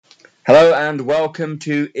Hello and welcome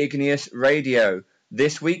to Igneous Radio.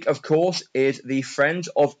 This week, of course, is the Friends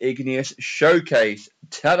of Igneous Showcase.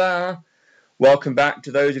 Ta-da! Welcome back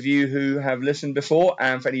to those of you who have listened before,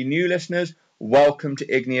 and for any new listeners, welcome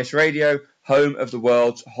to Igneous Radio, home of the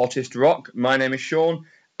world's hottest rock. My name is Sean,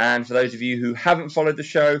 and for those of you who haven't followed the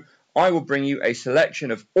show, I will bring you a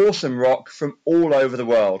selection of awesome rock from all over the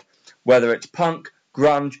world, whether it's punk,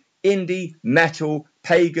 grunge, indie, metal,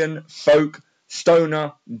 pagan, folk,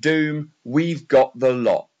 stoner, doom, we've got the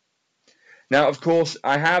lot. Now, of course,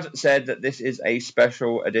 I have said that this is a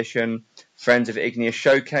special edition Friends of Igneous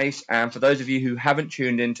Showcase, and for those of you who haven't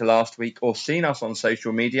tuned in to last week or seen us on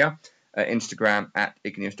social media, Instagram at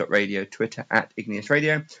igneous.radio, Twitter at Igneous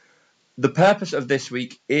Radio, the purpose of this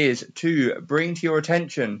week is to bring to your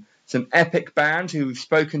attention some epic bands who we've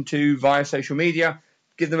spoken to via social media,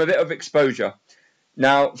 give them a bit of exposure.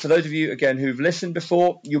 Now, for those of you, again, who've listened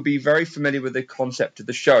before, you'll be very familiar with the concept of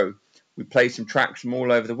the show. We play some tracks from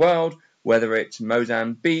all over the world, whether it's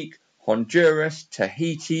Mozambique, Honduras,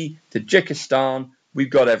 Tahiti, Tajikistan, we've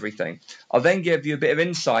got everything. I'll then give you a bit of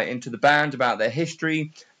insight into the band, about their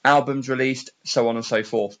history, albums released, so on and so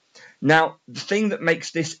forth. Now, the thing that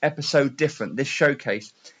makes this episode different, this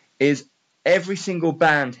showcase, is every single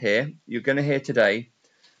band here you're going to hear today,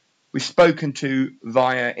 we've spoken to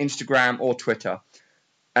via Instagram or Twitter.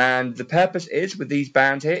 And the purpose is, with these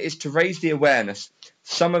bands here, is to raise the awareness.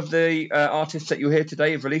 Some of the artists that you'll hear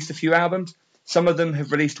today have released a few albums. Some of them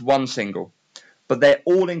have released one single. But they're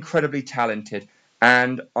all incredibly talented.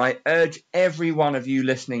 And I urge every one of you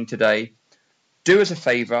listening today, do us a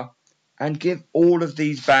favour and give all of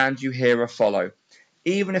these bands you hear a follow.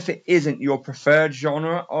 Even if it isn't your preferred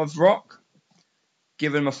genre of rock,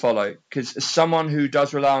 give them a follow. Because as someone who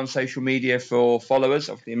does rely on social media for followers,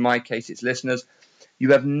 obviously in my case it's listeners,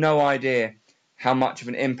 you have no idea how much of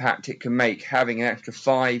an impact it can make having an extra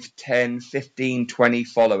 5, 10, 15, 20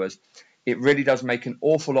 followers. It really does make an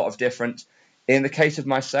awful lot of difference. In the case of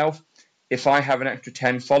myself, if I have an extra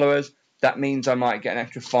 10 followers, that means I might get an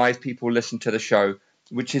extra 5 people listen to the show,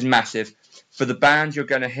 which is massive. For the bands you're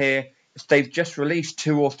going to hear, if they've just released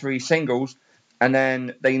 2 or 3 singles, and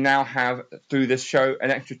then they now have, through this show, an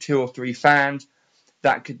extra 2 or 3 fans,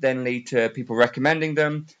 that could then lead to people recommending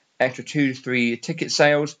them, extra 2 to 3 ticket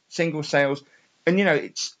sales, single sales, and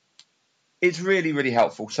it's really, really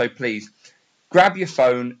helpful. So please grab your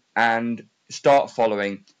phone and start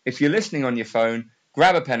following. If you're listening on your phone,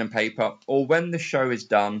 grab a pen and paper, or when the show is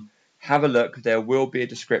done, have a look. There will be a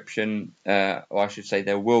description, or I should say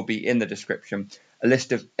there will be in the description, a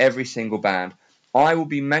list of every single band. I will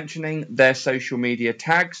be mentioning their social media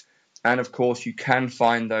tags, and of course you can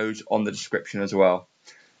find those on the description as well.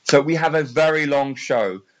 So we have a very long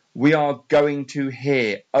show. We are going to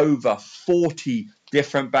hear over 40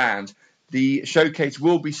 different bands. The showcase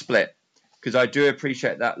will be split because I do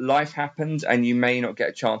appreciate that life happens and you may not get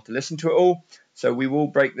a chance to listen to it all. So we will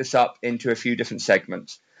break this up into a few different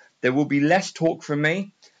segments. There will be less talk from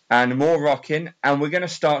me and more rocking, and we're going to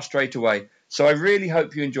start straight away. So I really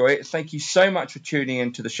hope you enjoy it. Thank you so much for tuning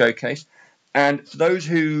into the showcase. And for those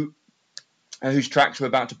whose tracks we're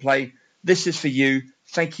about to play, this is for you.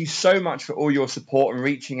 Thank you so much for all your support and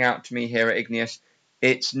reaching out to me here at Igneous.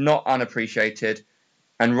 It's not unappreciated.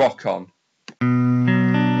 And rock on.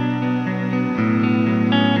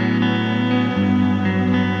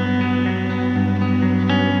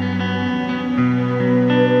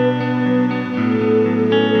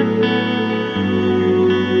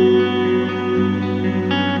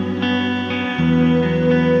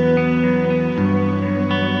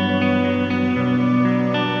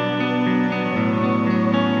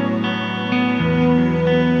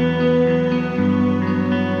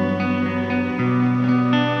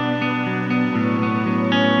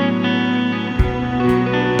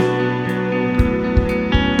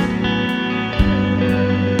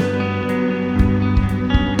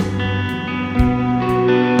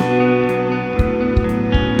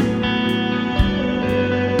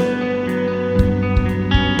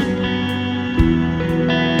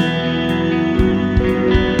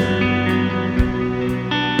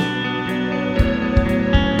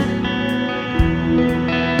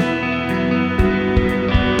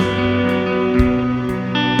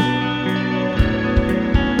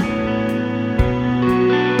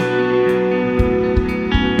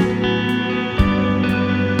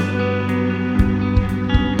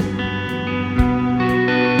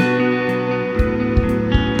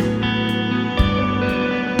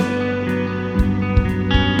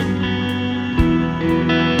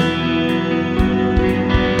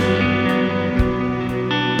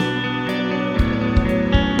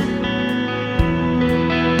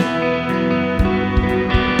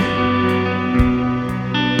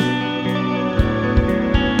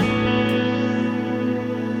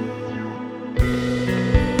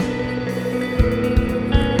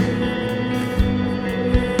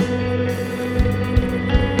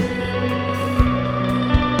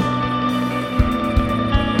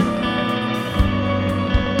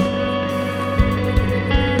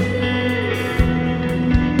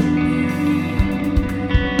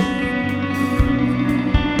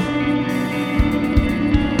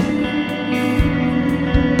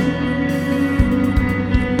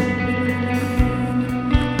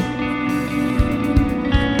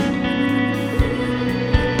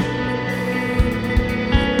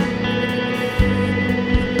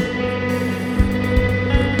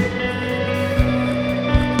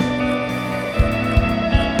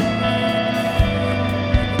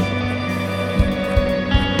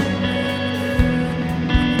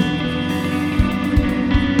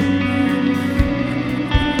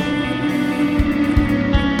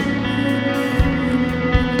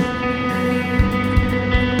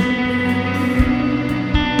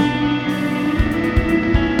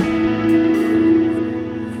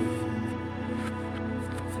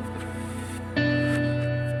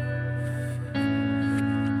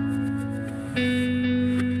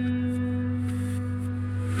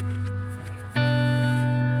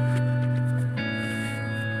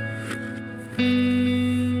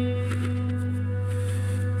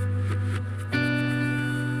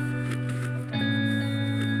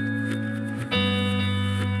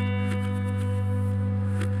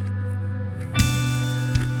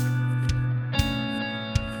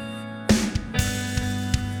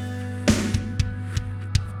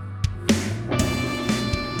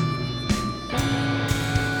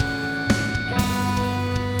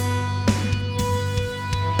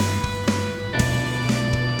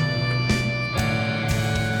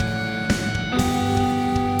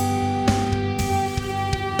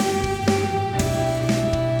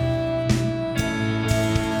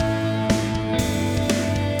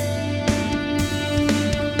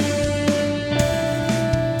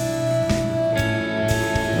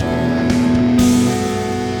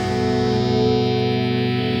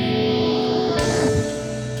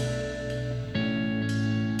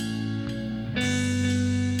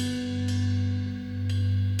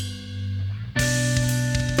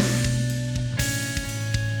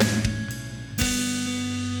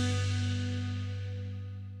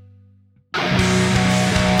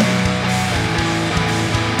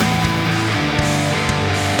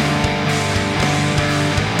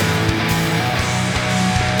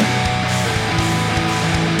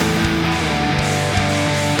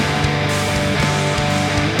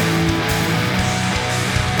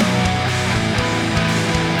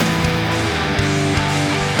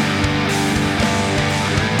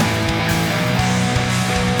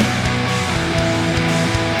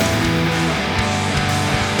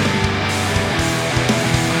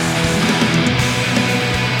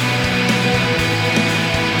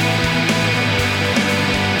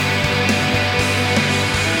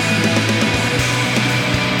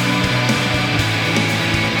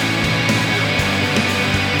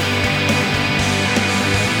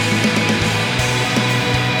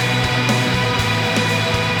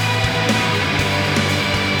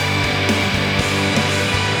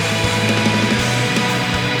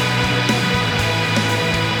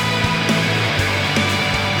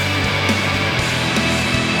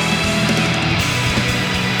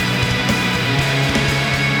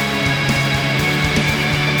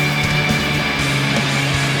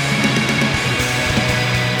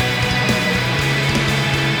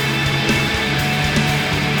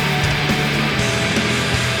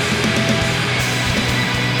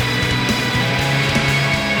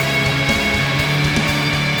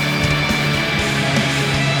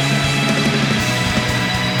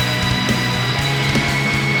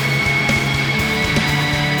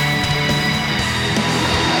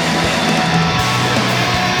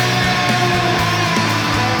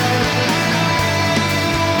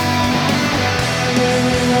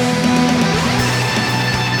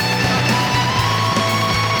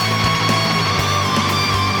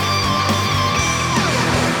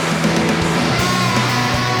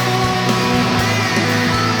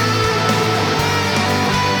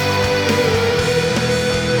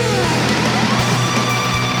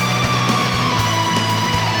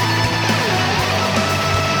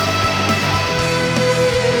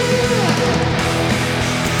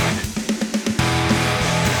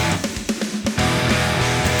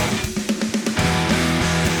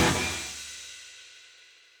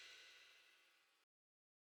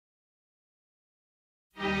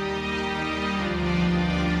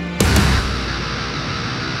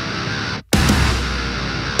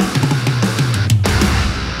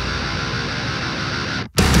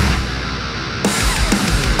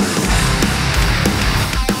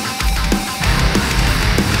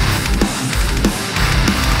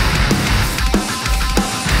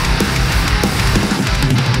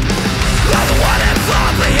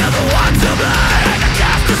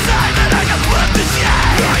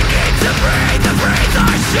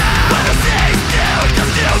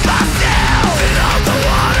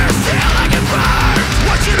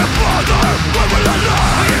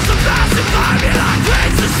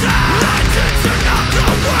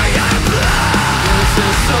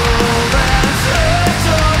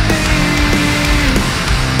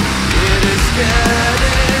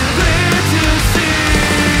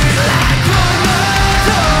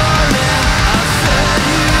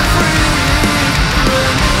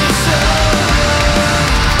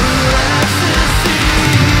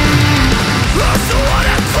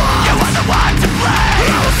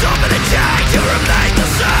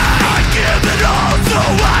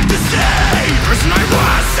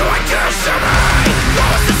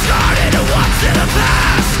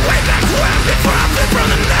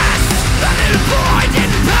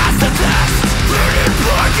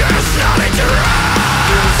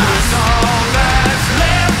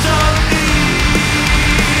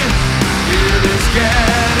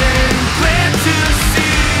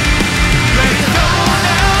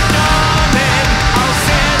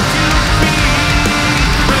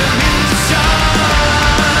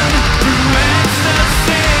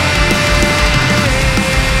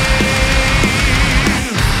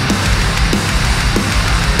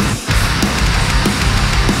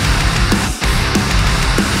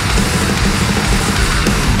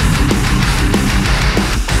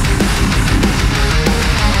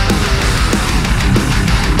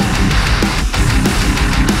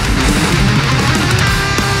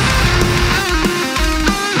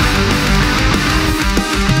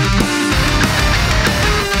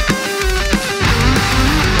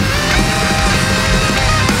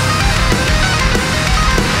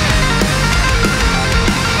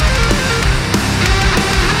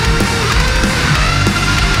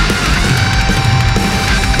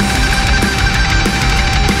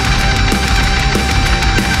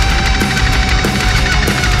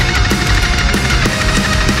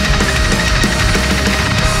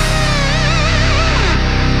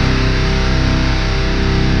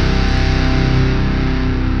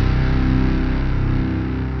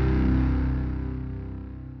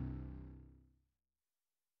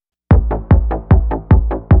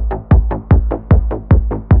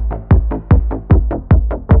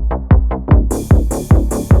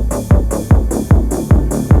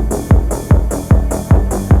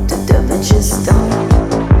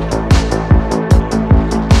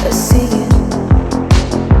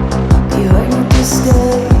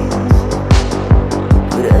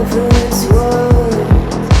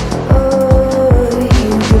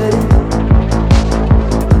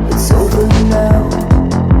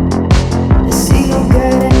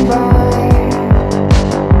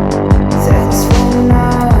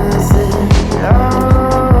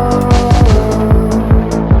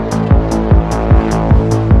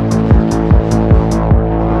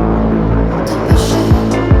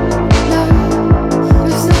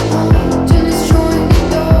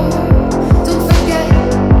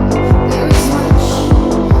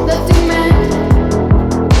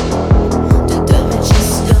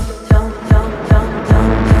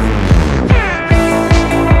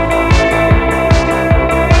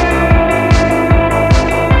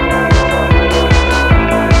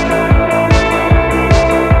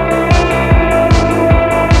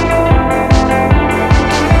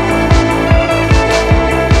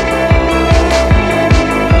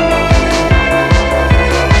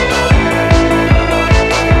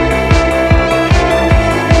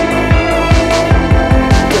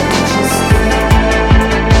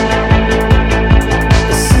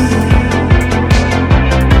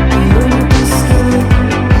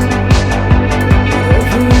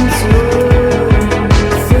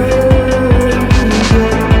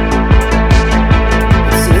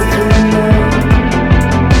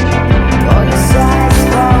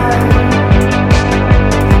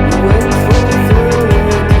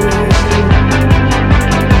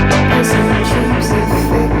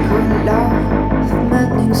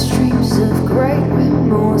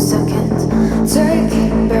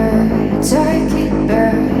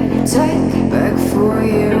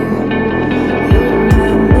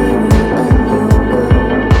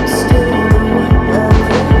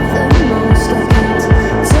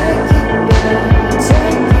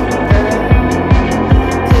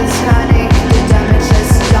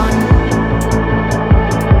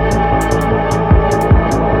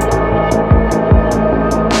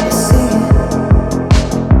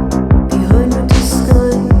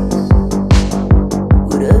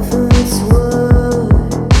 Whatever it's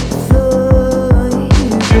worth for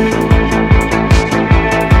you.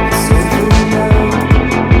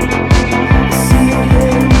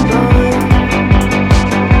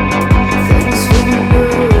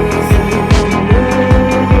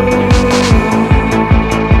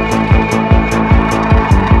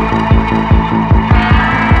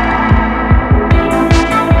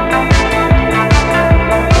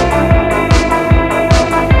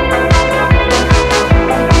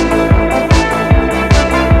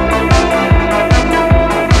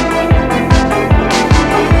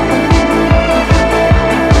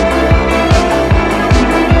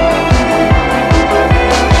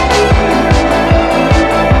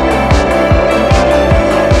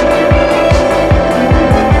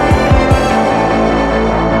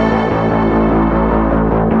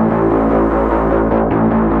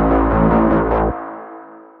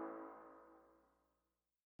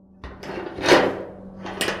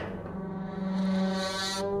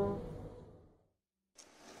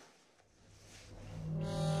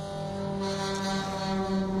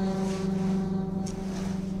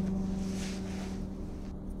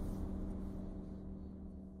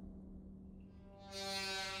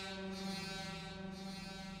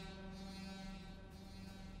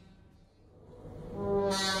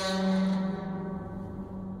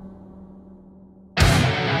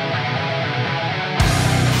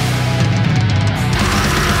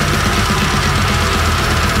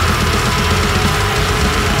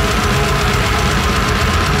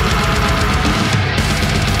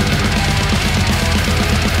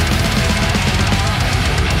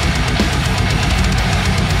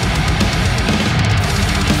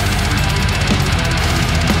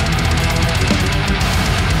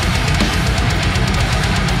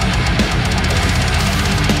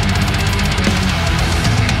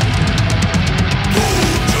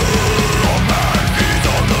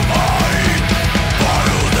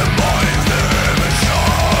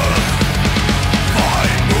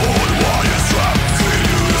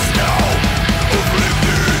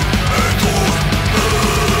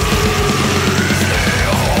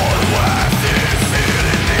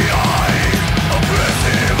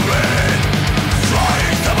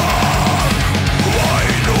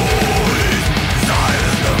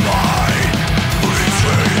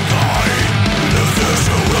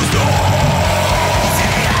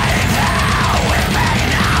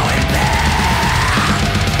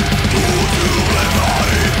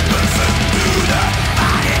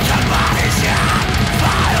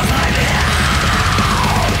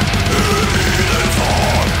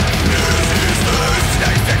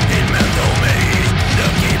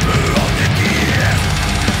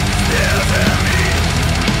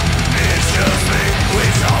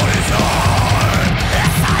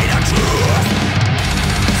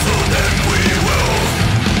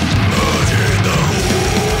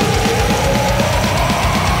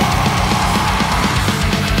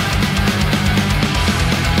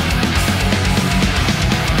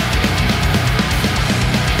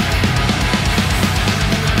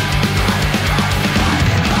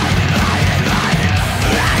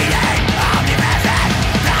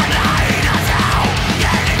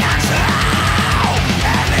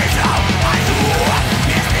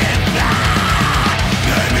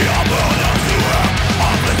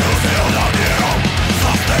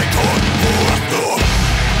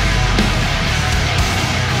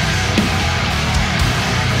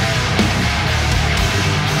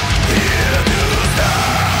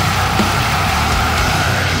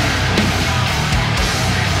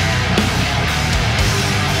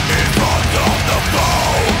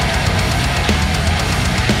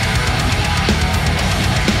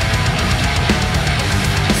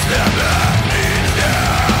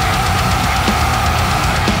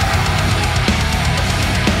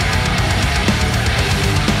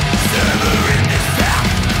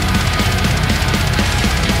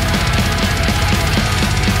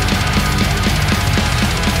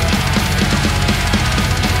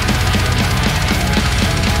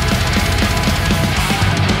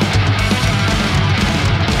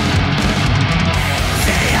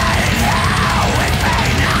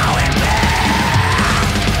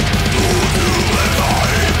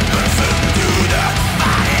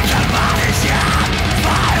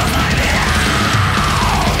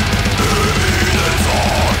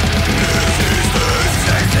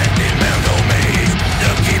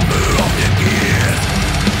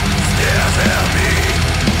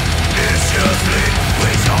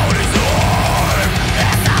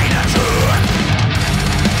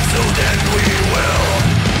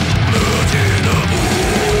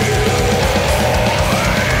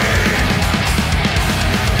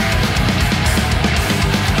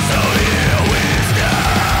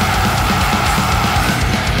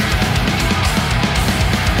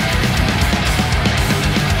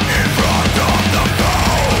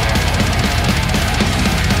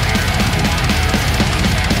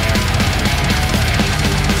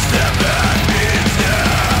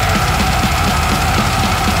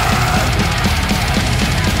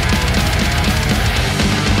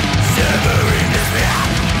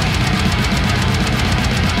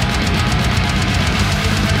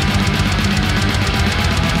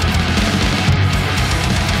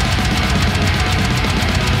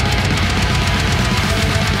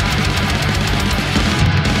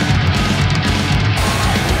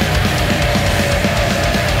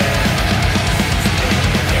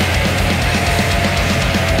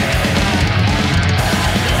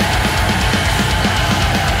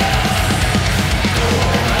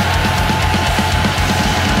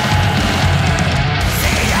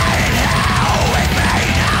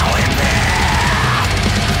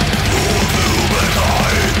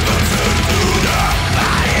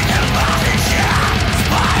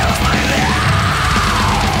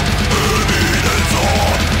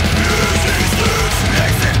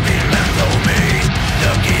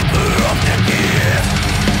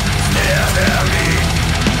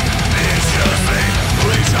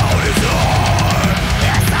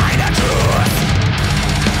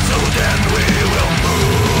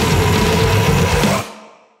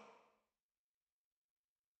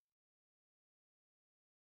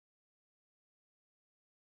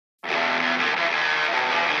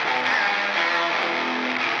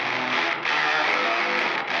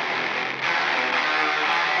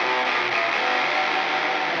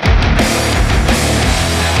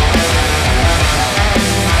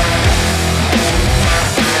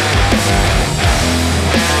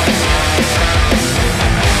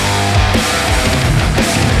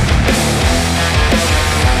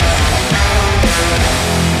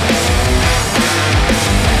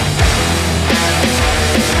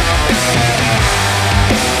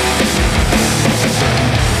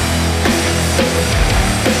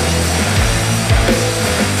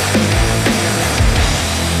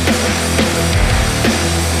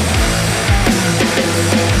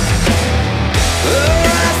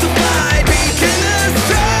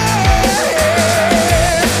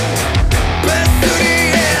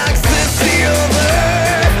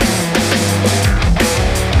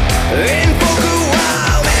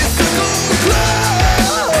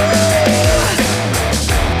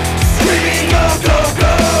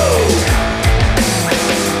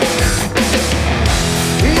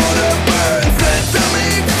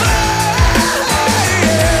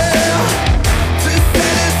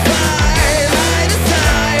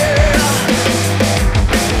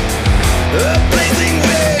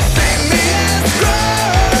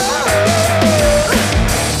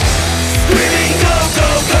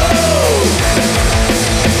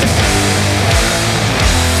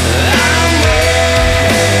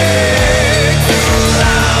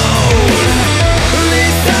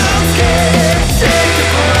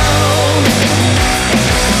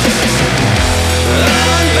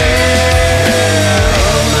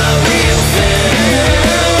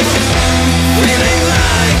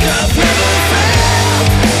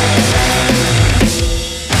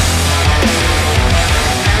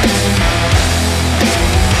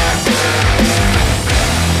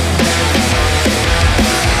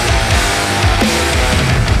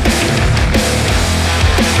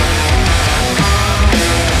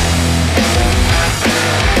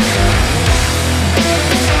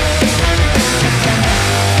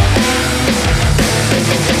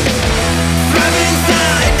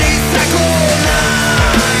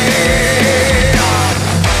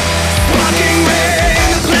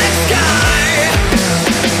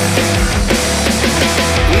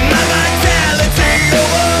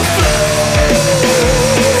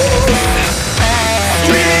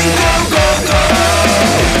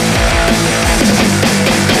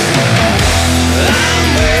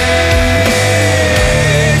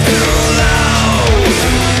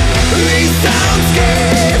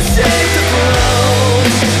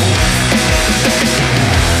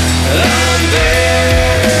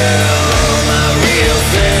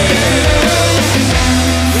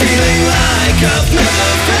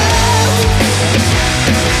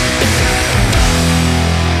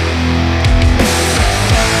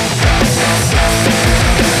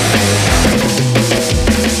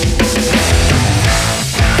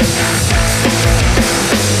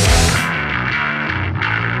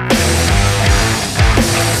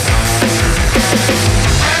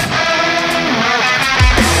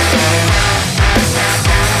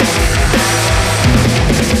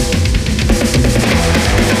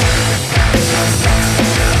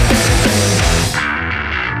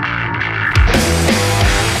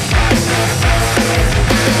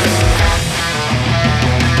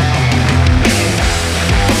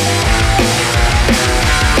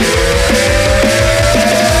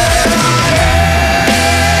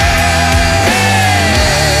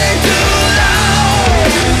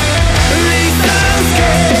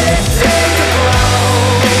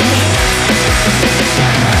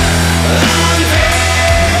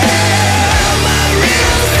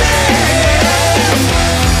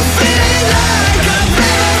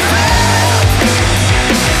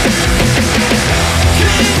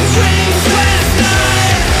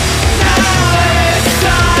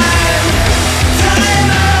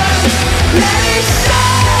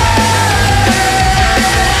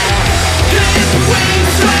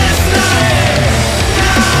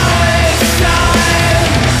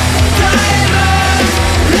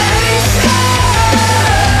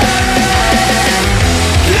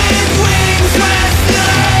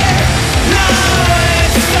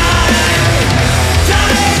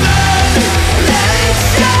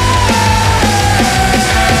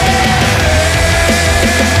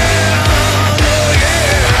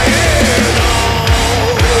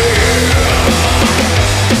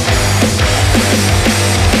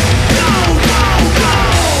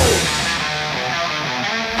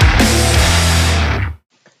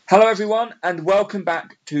 Hello everyone and welcome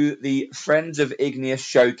back to the Friends of Igneous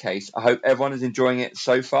showcase. I hope everyone is enjoying it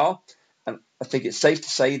so far, and I think it's safe to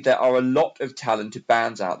say there are a lot of talented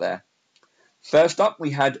bands out there. First up we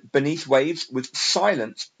had Beneath Waves with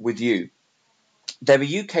Silence With You. They're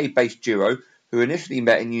a UK-based duo who initially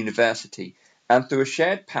met in university, and through a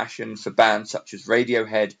shared passion for bands such as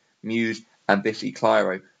Radiohead, Muse and Biffy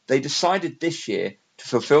Clyro, they decided this year to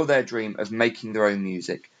fulfill their dream of making their own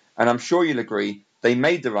music. And I'm sure you'll agree they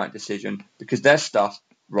made the right decision because their stuff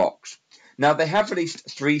rocks. Now, they have released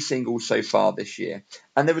 3 singles so far this year,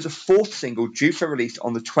 and there is a 4th single due for release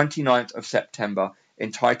on the 29th of September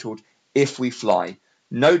entitled If We Fly.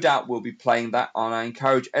 No doubt we'll be playing that, and I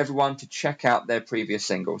encourage everyone to check out their previous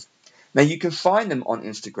singles. Now, you can find them on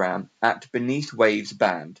Instagram at Beneath Waves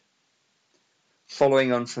Band.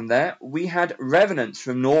 Following on from there, we had Revenants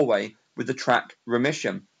from Norway with the track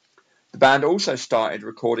Remission. The band also started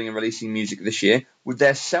recording and releasing music this year, with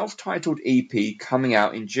their self-titled EP coming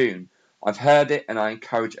out in June. I've heard it and I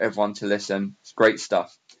encourage everyone to listen. It's great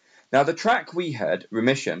stuff. Now, the track we heard,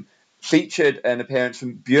 Remission, featured an appearance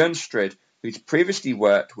from Björn Strid, who's previously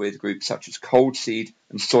worked with groups such as Cold Seed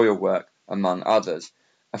and Soilwork, among others.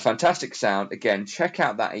 A fantastic sound. Again, check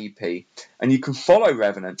out that EP, and you can follow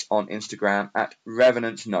Revenant on Instagram at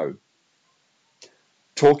RevenantNo.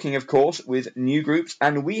 Talking, of course, with new groups,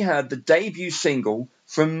 and we heard the debut single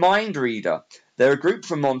from Mind Reader. They're a group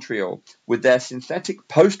from Montreal with their synthetic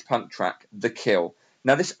post-punk track, The Kill.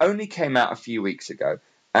 Now, this only came out a few weeks ago,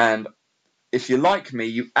 and if you're like me,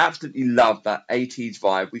 you absolutely love that 80s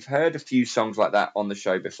vibe. We've heard a few songs like that on the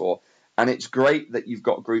show before, and it's great that you've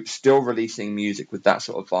got groups still releasing music with that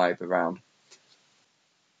sort of vibe around.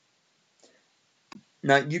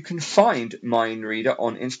 Now, you can find Mind Reader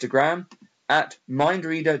on Instagram at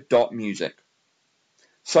mindreader.music.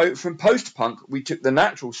 So from post-punk, we took the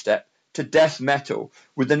natural step to death metal,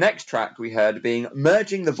 with the next track we heard being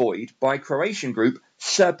Merging the Void by Croatian group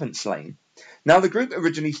Serpent Slain. Now, the group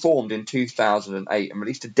originally formed in 2008 and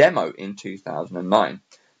released a demo in 2009,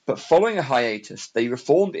 but following a hiatus, they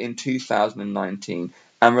reformed in 2019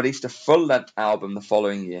 and released a full-length album the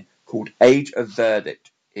following year called Age of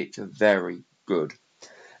Verdict. It's very good.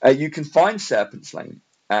 You can find Serpent Slain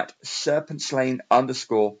at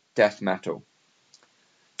serpentslain_deathmetal.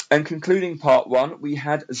 And concluding part 1, we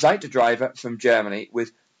had Zeitdriver from Germany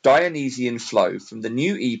with Dionysian Flow from the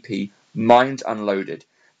new EP Mind Unloaded.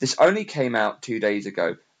 This only came out 2 days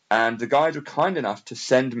ago, and the guys were kind enough to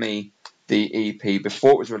send me the EP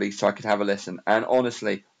before it was released so I could have a listen. And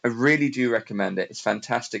honestly, I really do recommend it. It's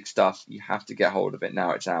fantastic stuff. You have to get hold of it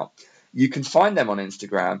now it's out. You can find them on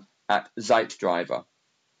Instagram at Zeitdriver.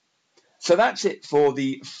 So that's it for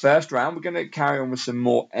the first round. We're going to carry on with some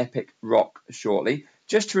more epic rock shortly.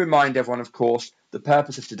 Just to remind everyone, of course, the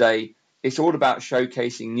purpose of today, it's all about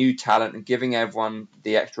showcasing new talent and giving everyone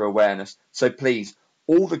the extra awareness. So please,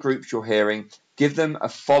 all the groups you're hearing, give them a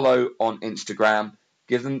follow on Instagram.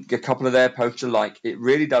 Give them a couple of their posts a like. It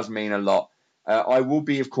really does mean a lot. I will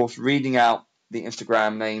be, of course, reading out the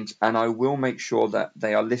Instagram names, and I will make sure that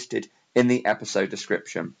they are listed in the episode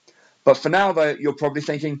description. But for now, though, you're probably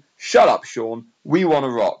thinking, shut up, Sean, we want to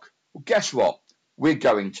rock. Well, guess what? We're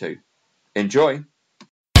going to. Enjoy.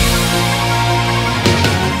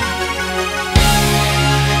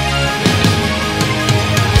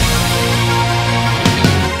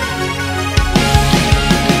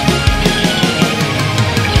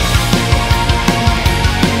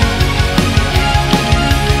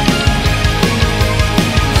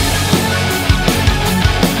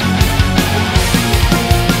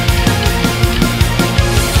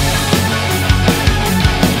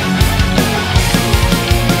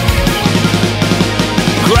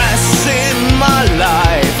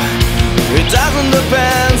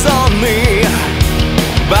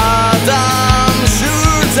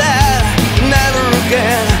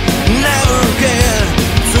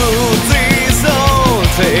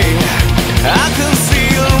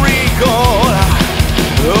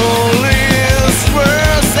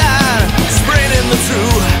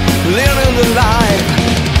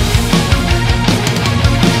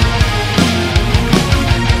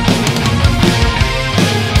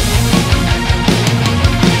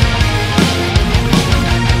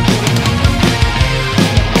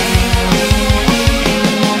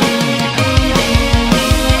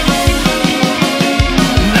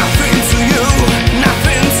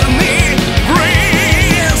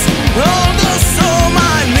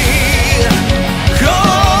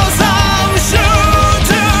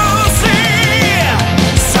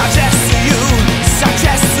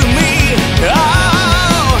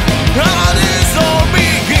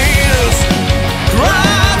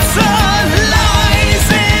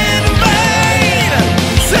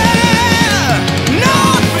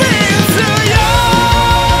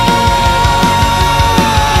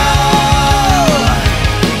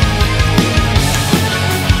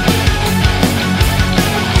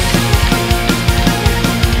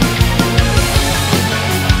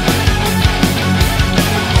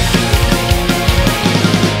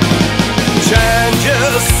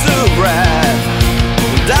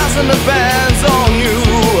 Nothing depends on you.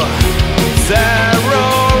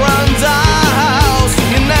 Terror and house.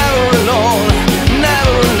 You're never alone,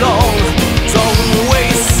 never alone. Don't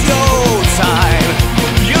waste your time.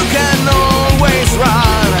 You can always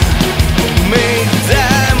run. Make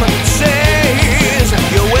them change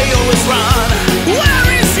your way, always run. Where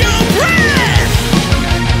is your breath?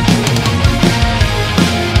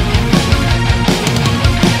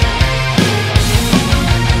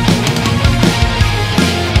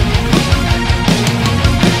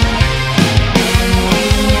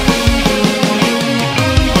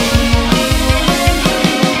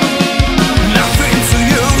 Nothing to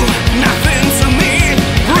you, nothing to me.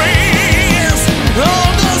 Breathe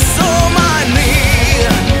all the soul I need.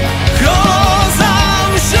 'Cause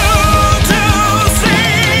I'm sure to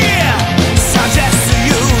see. Suggest to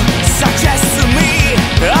you, suggest to me.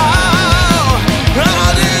 Oh, how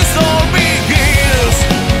this all begins.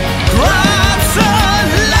 Grabs and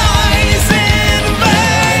lies in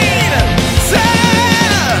vain. Say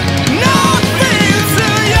nothing to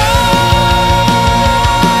you.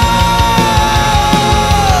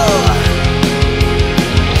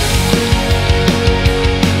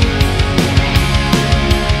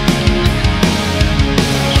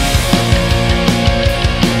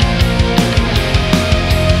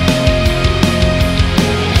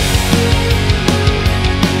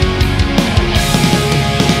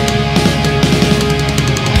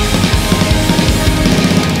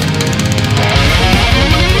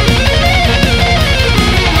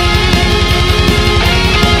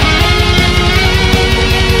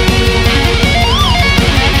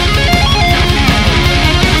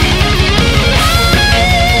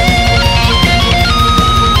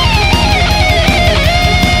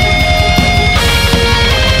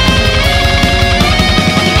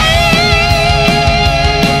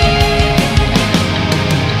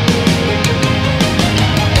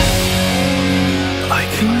 I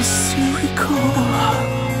can still recall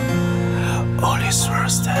all his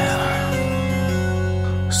words there,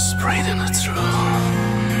 spreading the truth,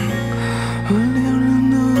 a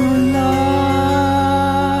little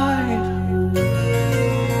life.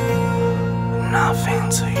 Nothing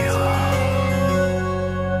to you.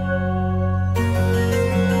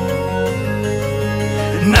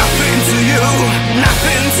 Nothing to you,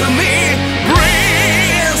 nothing to me.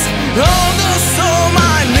 Breathe all the soul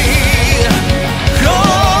I need.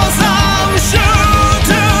 'Cause I'm sure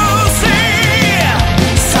to see.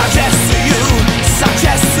 Suggest to you,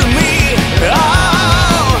 suggest to me.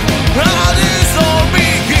 Oh, how this all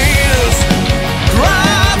begins.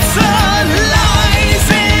 Grabs and lies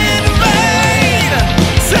in vain.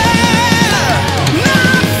 Say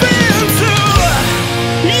nothing to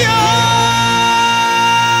you.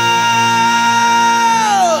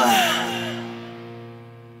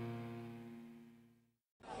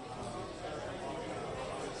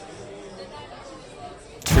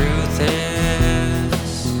 Truth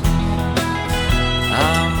is,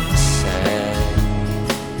 I'm sad,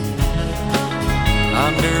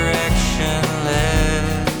 I'm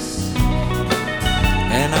directionless,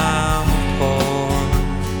 and I'm poor.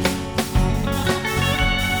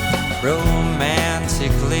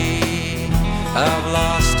 Romantically, I've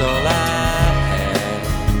lost all I had,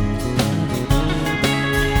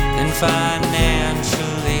 and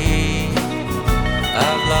financially,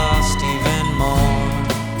 I've lost even more.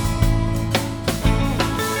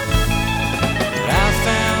 But I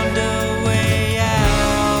found a way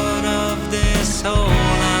out of this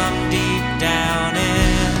hole I'm deep down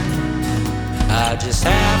in. I just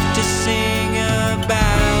have to sing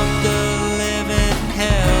about the living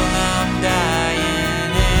hell I'm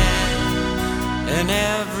dying in, and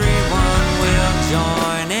everyone will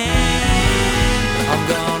join in. I'm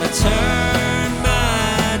gonna turn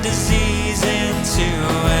my disease into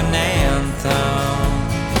an anthem.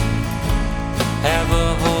 Have a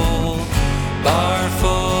whole bar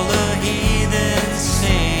full of heathens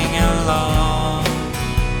sing along.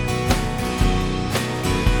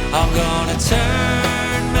 I'm gonna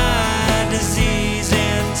turn my disease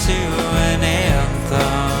into an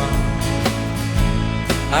anthem.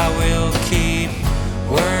 I will keep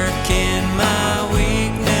working my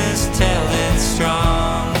weakness till it's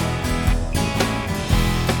strong.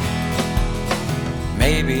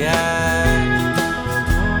 Maybe I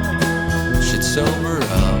should sober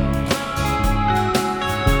up,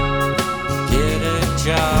 get a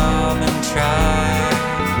job and try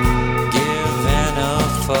giving a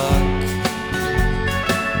fuck.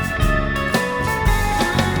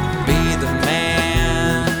 Be the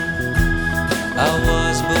man I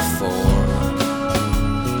was before,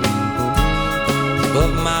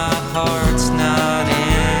 but my heart's not in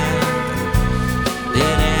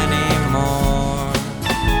it anymore.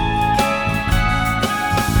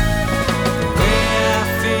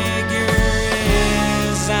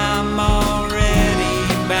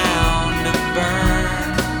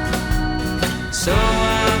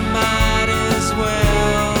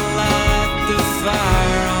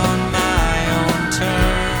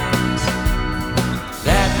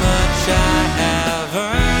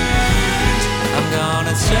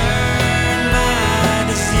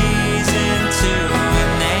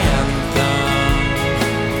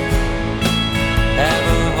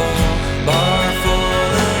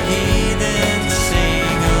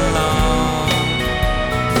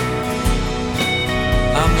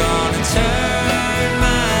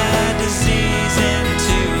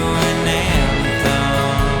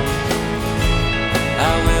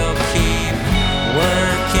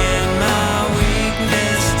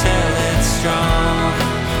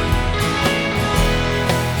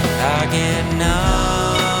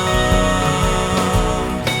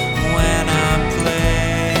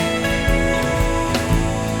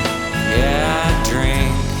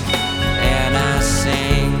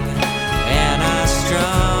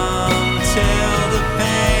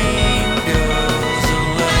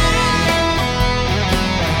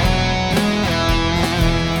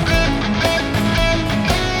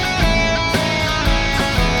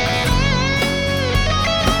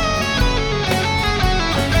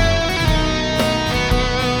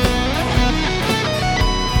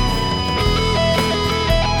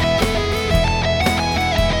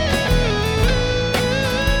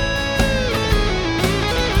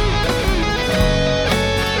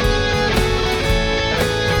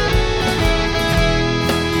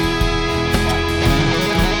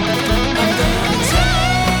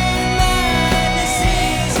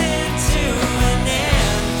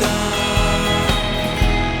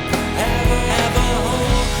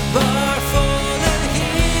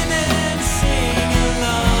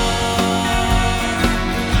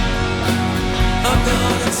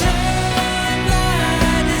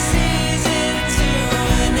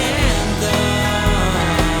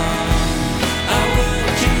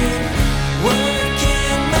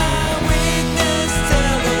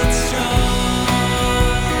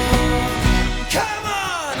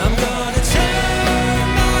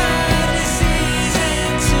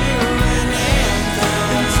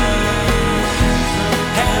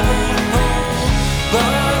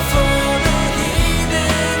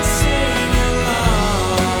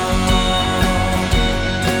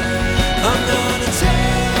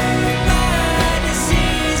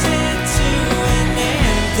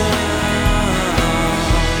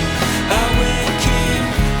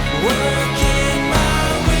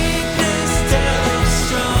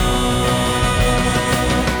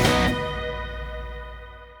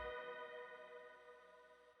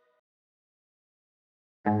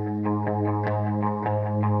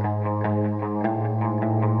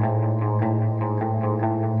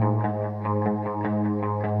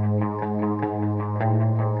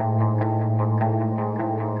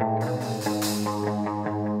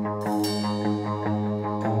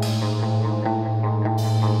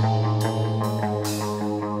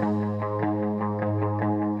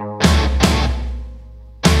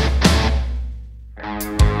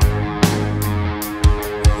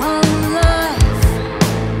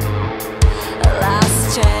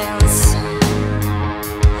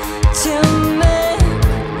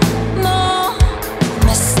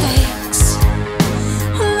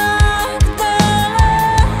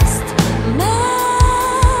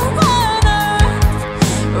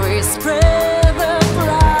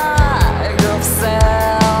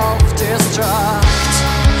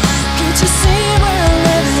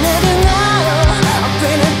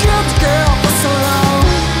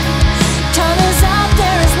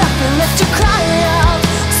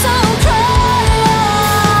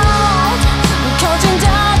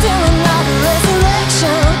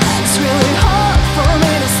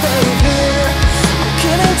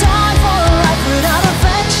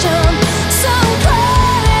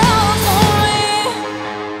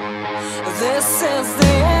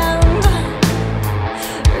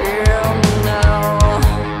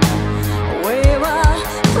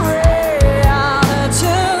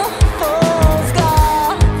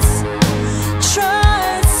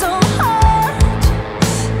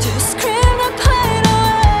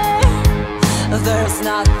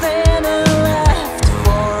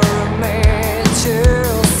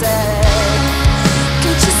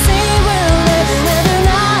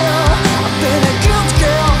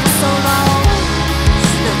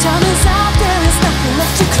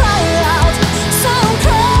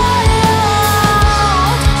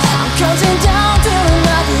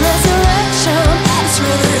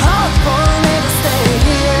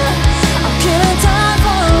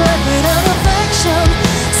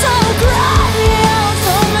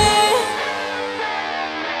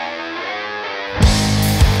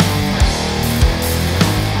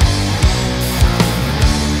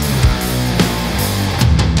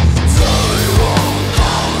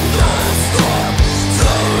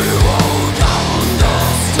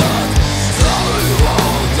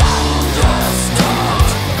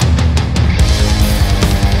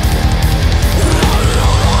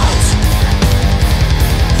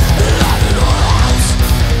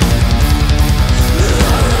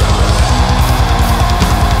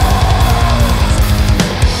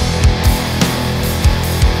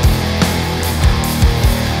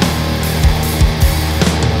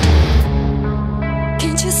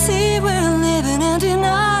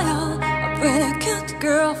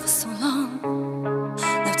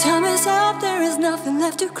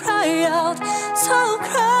 left to cry out, so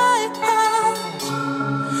cry out.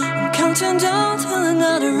 I'm counting down till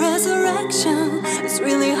another resurrection. It's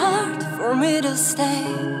really hard for me to stay.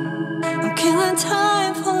 I'm killing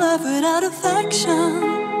time for love without affection.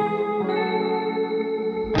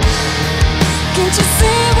 Can't you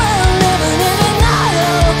see we're living in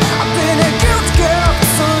denial? I've been a guilt girl for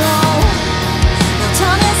so long. Now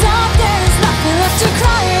time is up, there's nothing left to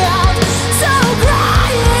cry out, so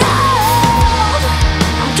cry out.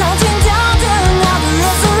 I'm counting down to another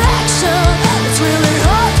resurrection. It's really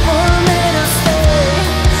hard for me to stay.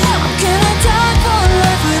 I'm killing time for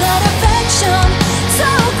life without affection, so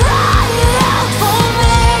cry out for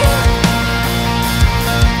me.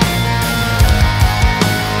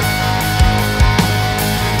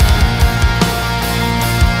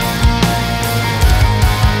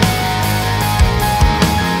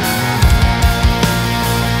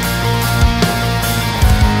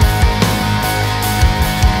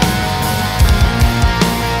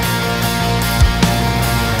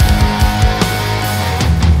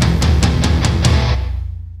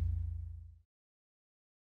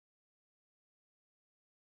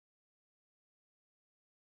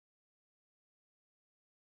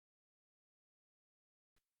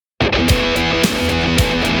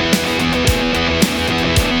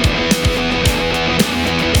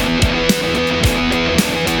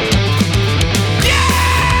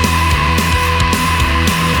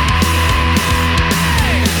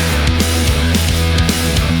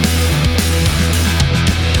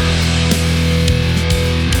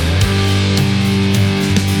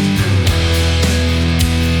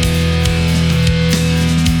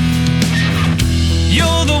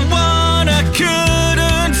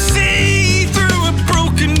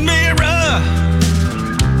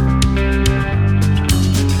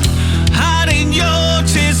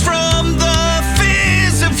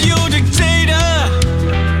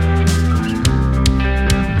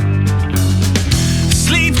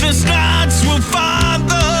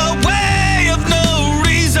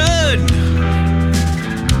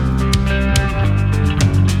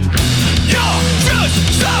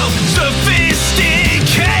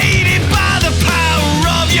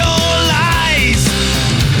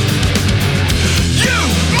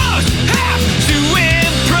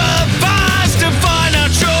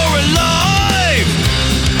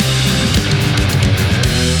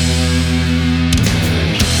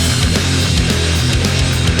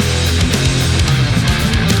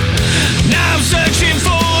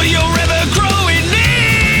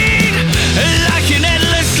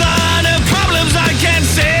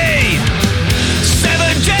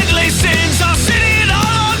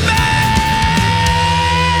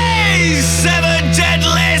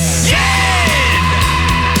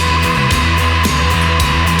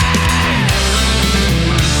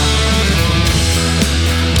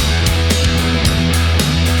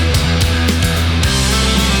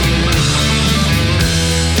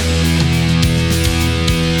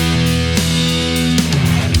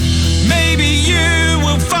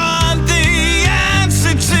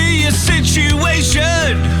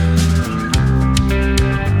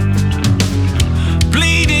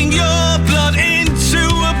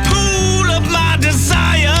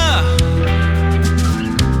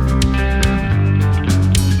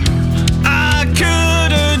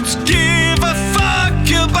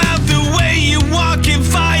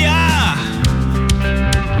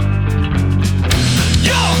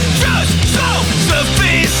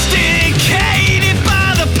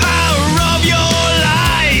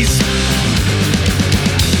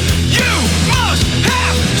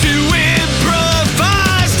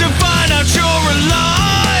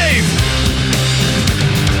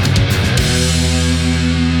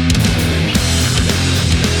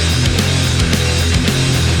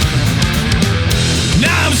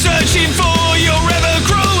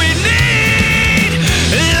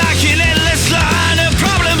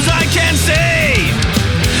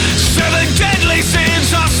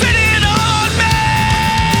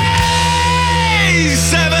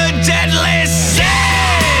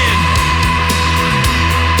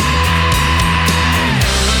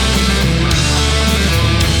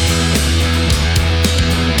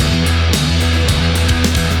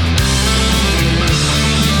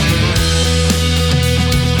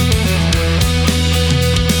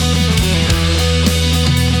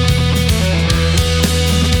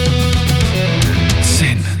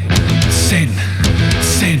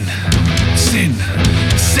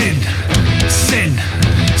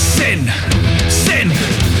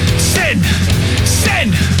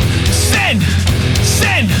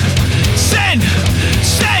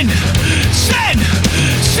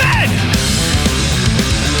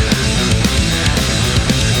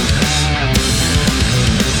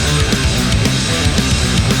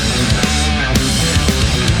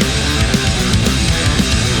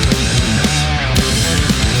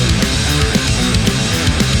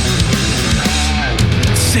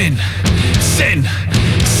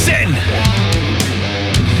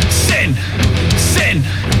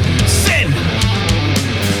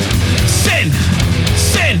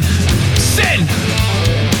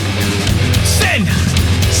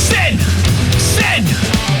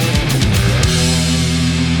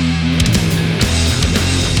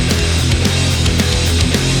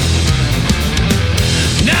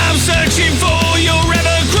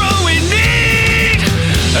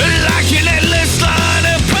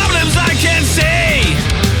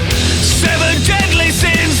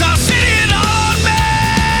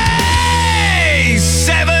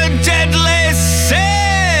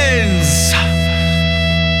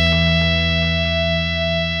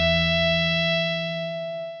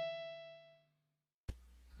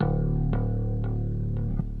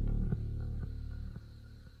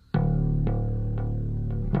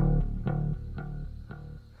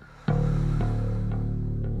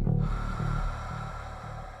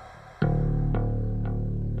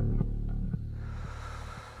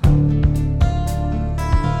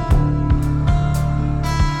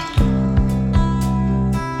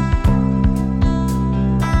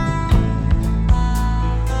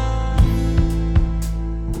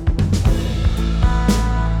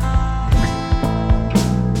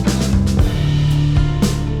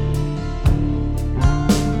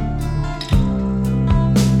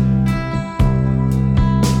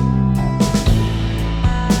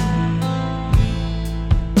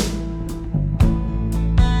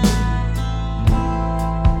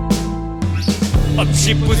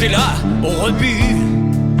 Objet posé là, au rebut,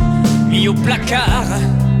 mis au placard.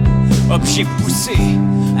 Objet poussé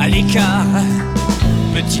à l'écart,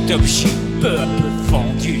 petit objet peu à peu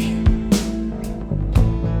vendu.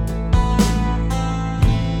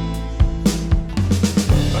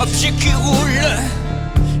 Objet qui roule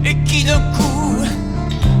et qui d'un coup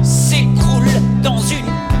s'écroule dans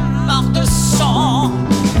une mare de sang.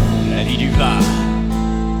 La vie du va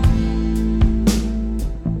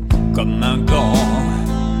comme un gant.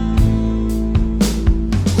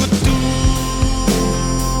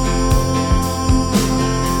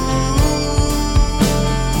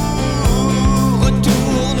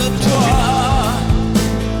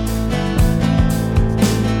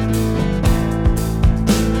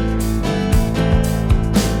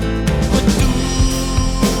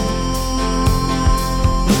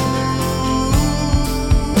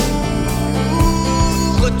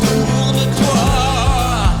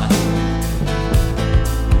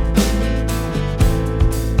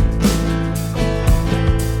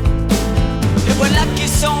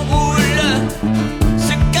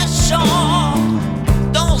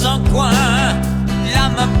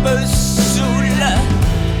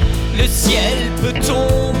 Le ciel peut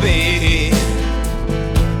tomber.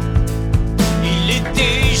 Il est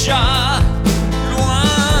déjà loin,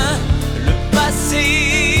 le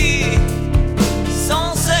passé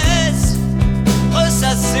sans cesse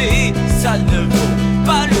ressassé. Ça ne vaut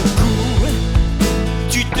pas le coup.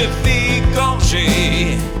 Tu te fais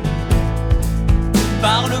égorger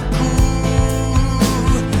par le coup.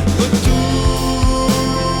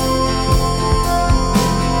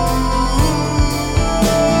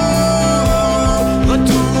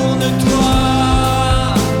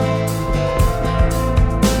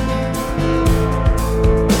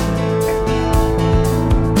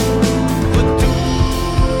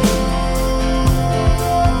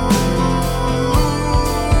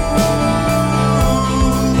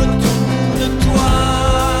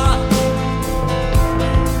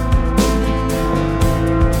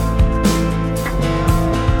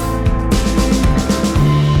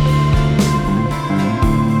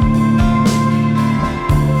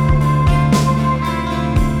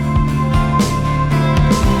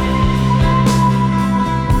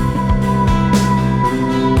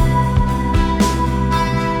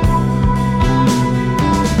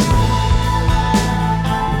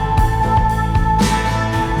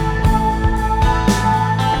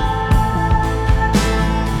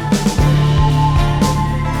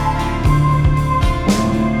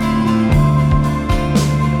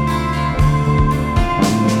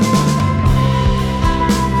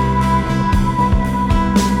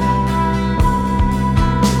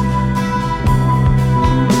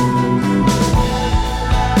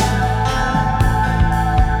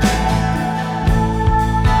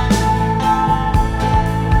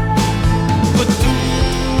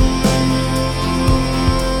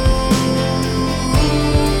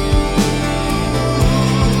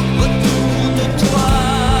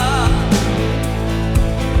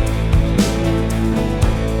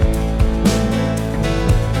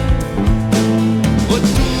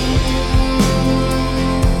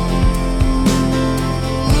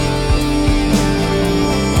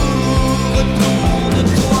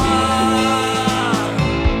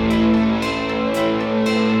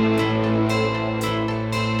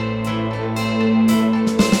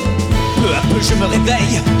 Je me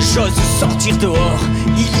réveille, j'ose sortir dehors.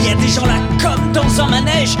 Il y a des gens là comme dans un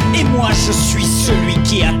manège, et moi je suis celui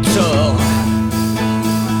qui a tort.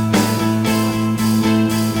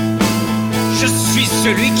 Je suis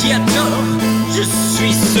celui qui a tort. Je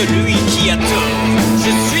suis celui qui a tort.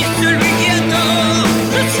 Je suis celui qui a tort.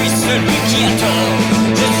 Je suis celui qui a tort.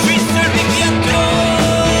 Je suis celui qui a tort.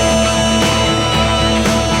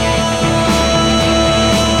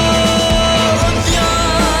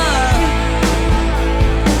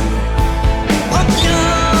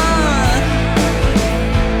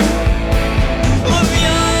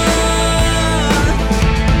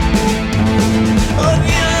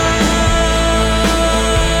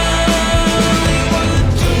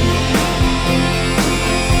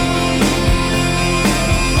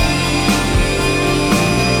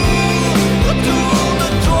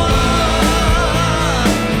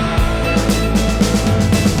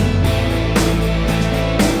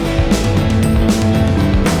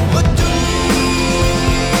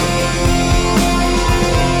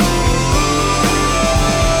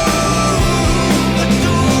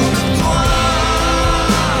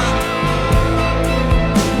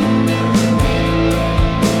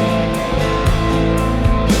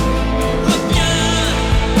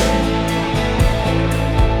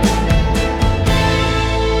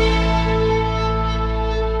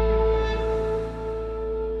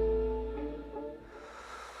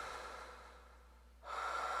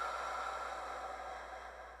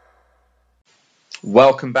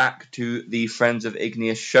 Welcome back to the Friends of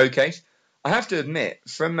Igneous showcase. I have to admit,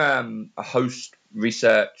 from a host,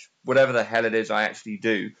 research, whatever the hell it is I actually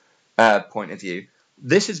do, point of view,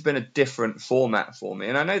 this has been a different format for me.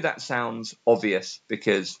 And I know that sounds obvious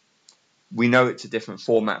because we know it's a different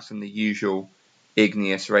format from the usual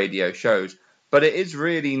Igneous radio shows. But it is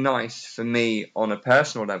really nice for me on a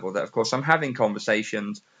personal level that, of course, I'm having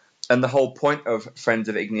conversations. And the whole point of Friends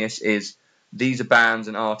of Igneous is these are bands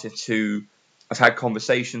and artists who I've had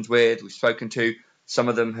conversations with, we've spoken to. Some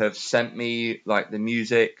of them have sent me like the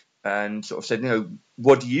music and sort of said,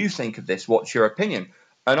 what do you think of this? What's your opinion?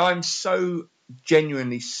 And I'm so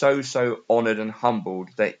genuinely so honoured and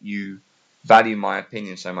humbled that you value my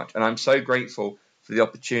opinion so much. And I'm so grateful for the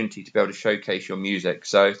opportunity to be able to showcase your music.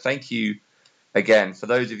 So thank you again for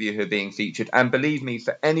those of you who are being featured. And believe me,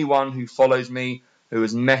 for anyone who follows me, who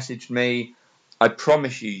has messaged me, I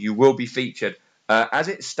promise you, you will be featured. As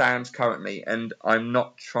it stands currently, and I'm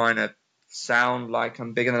not trying to sound like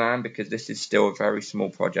I'm bigger than I am because this is still a very small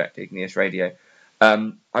project, Igneous Radio.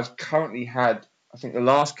 I've currently had, I think the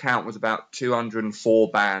last count was about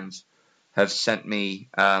 204 bands have sent me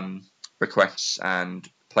requests and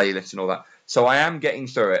playlists and all that. So I am getting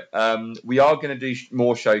through it. We are going to do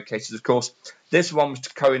more showcases, of course. This one was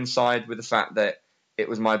to coincide with the fact that it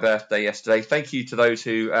was my birthday yesterday. Thank you to those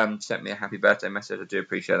who sent me a happy birthday message. I do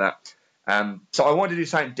appreciate that. So I wanted to do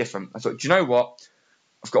something different. I thought, do you know what?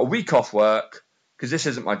 I've got a week off work because this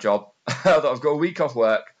isn't my job. I thought I've got a week off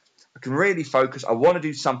work. I can really focus. I want to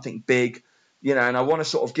do something big, and I want to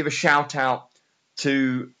sort of give a shout out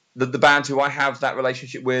to the bands who I have that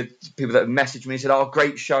relationship with, people that have messaged me and said, oh,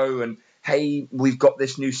 great show, and hey, we've got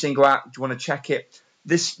this new single out. Do you want to check it?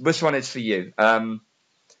 This one is for you. I'm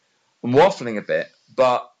waffling a bit,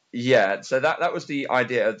 but yeah, so that was the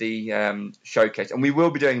idea of the showcase, and we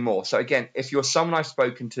will be doing more. So again, if you're someone I've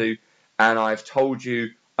spoken to and I've told you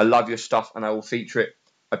I love your stuff and I will feature it,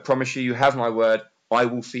 I promise you, you have my word, I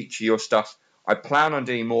will feature your stuff. I plan on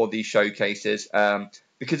doing more of these showcases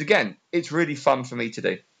because again, it's really fun for me to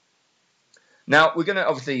do. Now, we're going to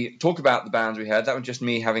obviously talk about the bands we heard. That was just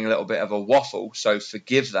me having a little bit of a waffle, so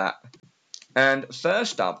forgive that. And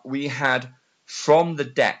first up, we had From the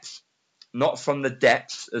Depths. Not From the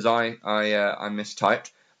Depths, as I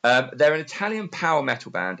mistyped. They're an Italian power metal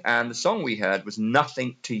band, and the song we heard was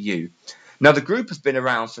Nothing to You. Now, the group has been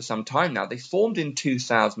around for some time now. They formed in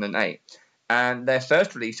 2008, and their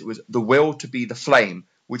first release was The Will to Be the Flame,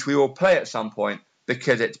 which we will play at some point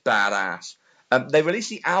because it's badass. They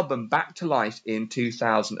released the album Back to Life in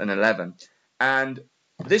 2011, and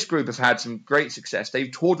this group has had some great success. They've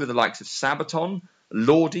toured with the likes of Sabaton,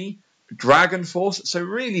 Lordi, Dragon Force, so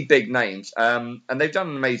really big names, and they've done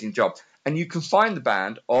an amazing job. And you can find the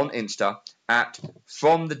band on Insta at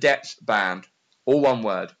From the Depths Band, all one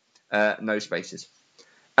word, no spaces.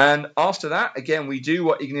 And after that, again, we do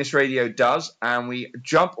what Igneous Radio does, and we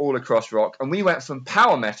jump all across rock, and we went from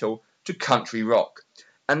power metal to country rock.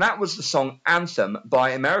 And that was the song Anthem by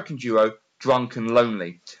American duo Drunken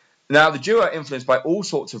Lonely. Now, the duo are influenced by all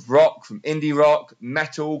sorts of rock, from indie rock,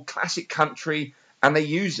 metal, classic country, and they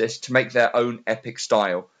use this to make their own epic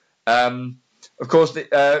style. Of course,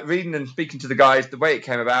 reading and speaking to the guys, the way it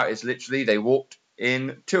came about is literally they walked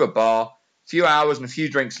into a bar, a few hours and a few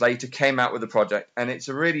drinks later, came out with a project, and it's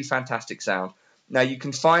a really fantastic sound. Now, you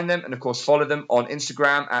can find them and, of course, follow them on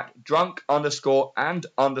Instagram at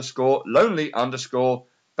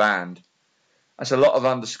drunk_and_lonely_band. That's a lot of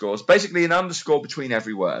underscores. Basically, an underscore between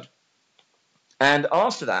every word. And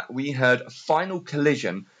after that, we heard Final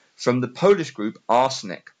Collision from the Polish group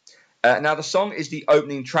Arsenic. Now, the song is the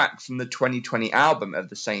opening track from the 2020 album of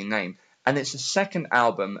the same name, and it's the second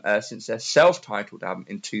album since their self-titled album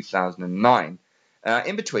in 2009.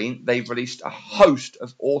 In between, they've released a host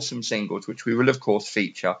of awesome singles, which we will, of course,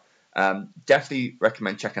 feature. Definitely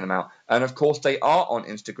recommend checking them out. And, of course, they are on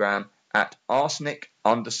Instagram at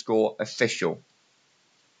arsenic_official.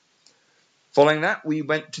 Following that, we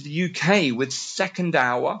went to the UK with Second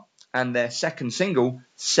Hour and their second single,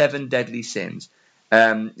 Seven Deadly Sins.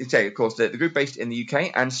 Of course, the group based in the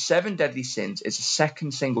UK, and Seven Deadly Sins is the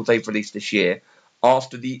second single they've released this year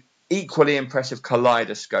after the equally impressive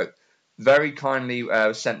Kaleidoscope. Very kindly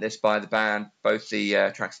sent this by the band, both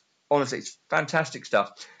the tracks. Honestly, it's fantastic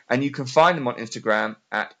stuff. And you can find them on Instagram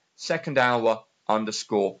at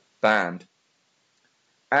secondhour_band.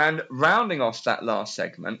 And rounding off that last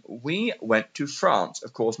segment, we went to France.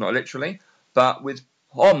 Of course, not literally, but with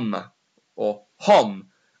Homme, or Homme.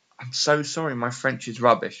 I'm so sorry, my French is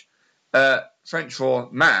rubbish. French for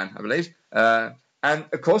man, I believe. And,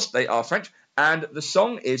 of course, they are French. And the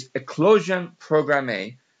song is Éclosion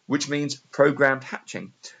Programmée, which means programmed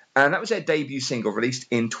hatching. and that was their debut single released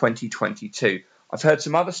in 2022. I've heard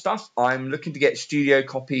some other stuff. I'm looking to get studio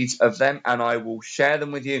copies of them, and I will share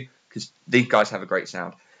them with you because these guys have a great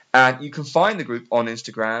sound. And you can find the group on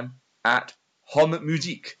Instagram at Homme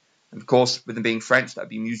Musique. And of course, with them being French, that'd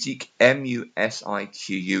be Musique,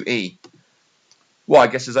 Musique. Well, I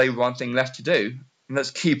guess there's only one thing left to do, and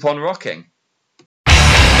let's keep on rocking.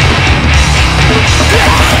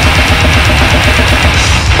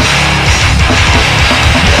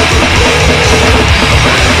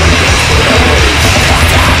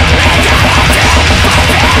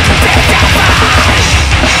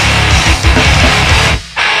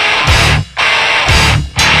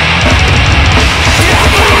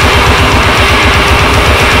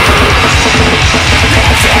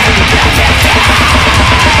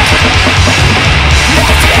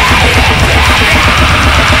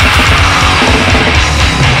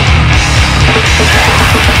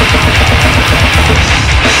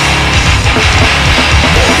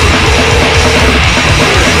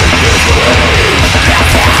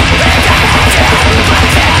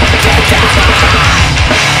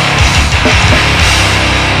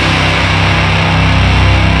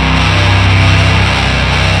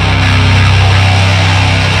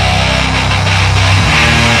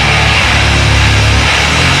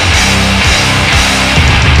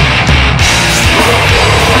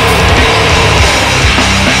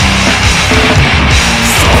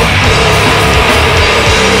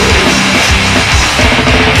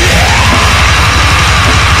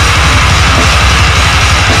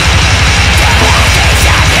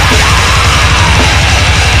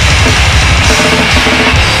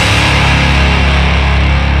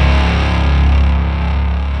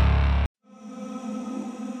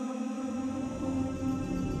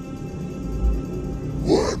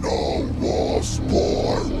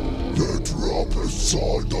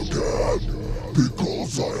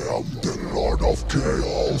 Because I am the Lord of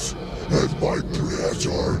Chaos, and my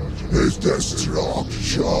pleasure is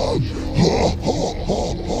destruction. Ha ha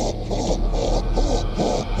ha ha ha ha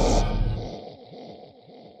ha ha.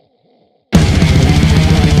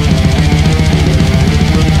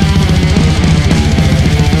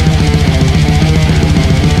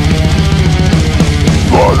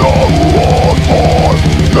 But I want more,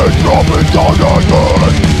 the trumpets on the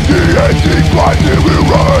earth. The Antichrist will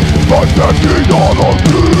reign, protecting all of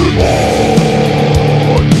demons.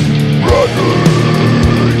 Ready,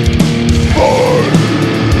 fight,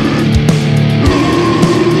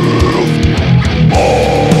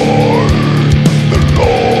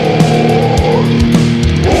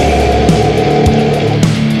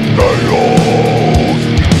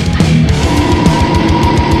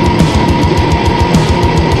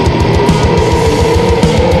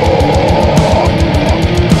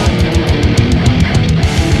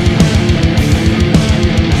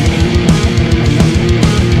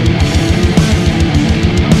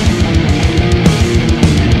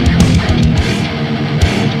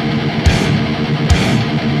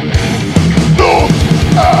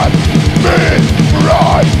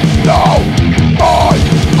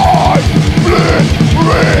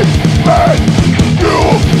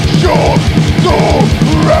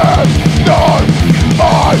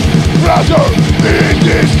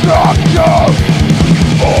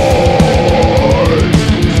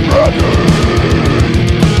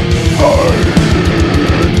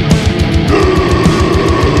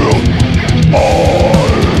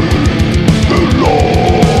 the Lord,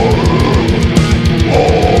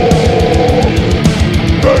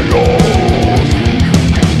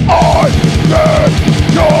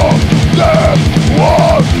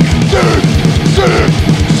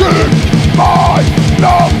 my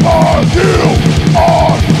number, you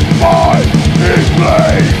are my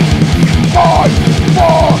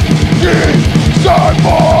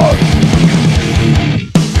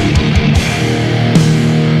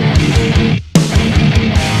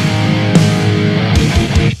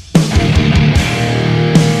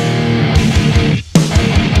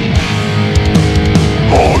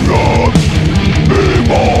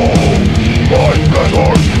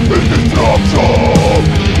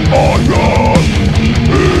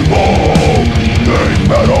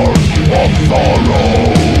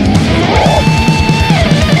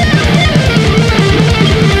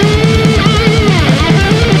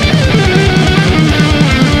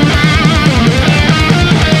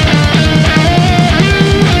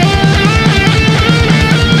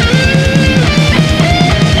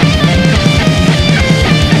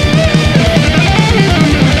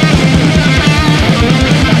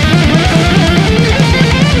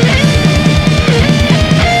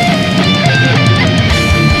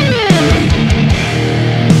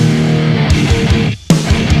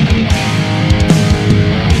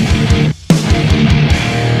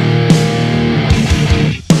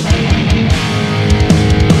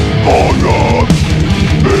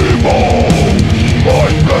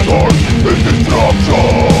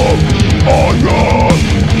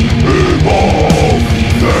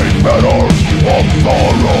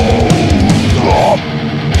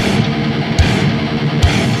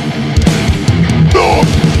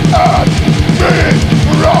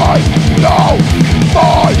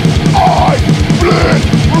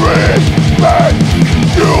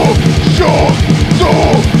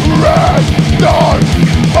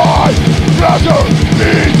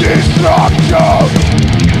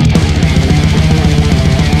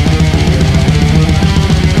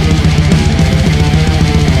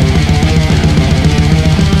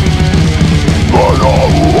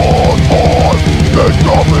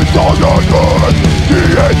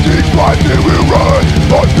will reign,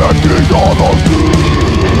 attacking all of them.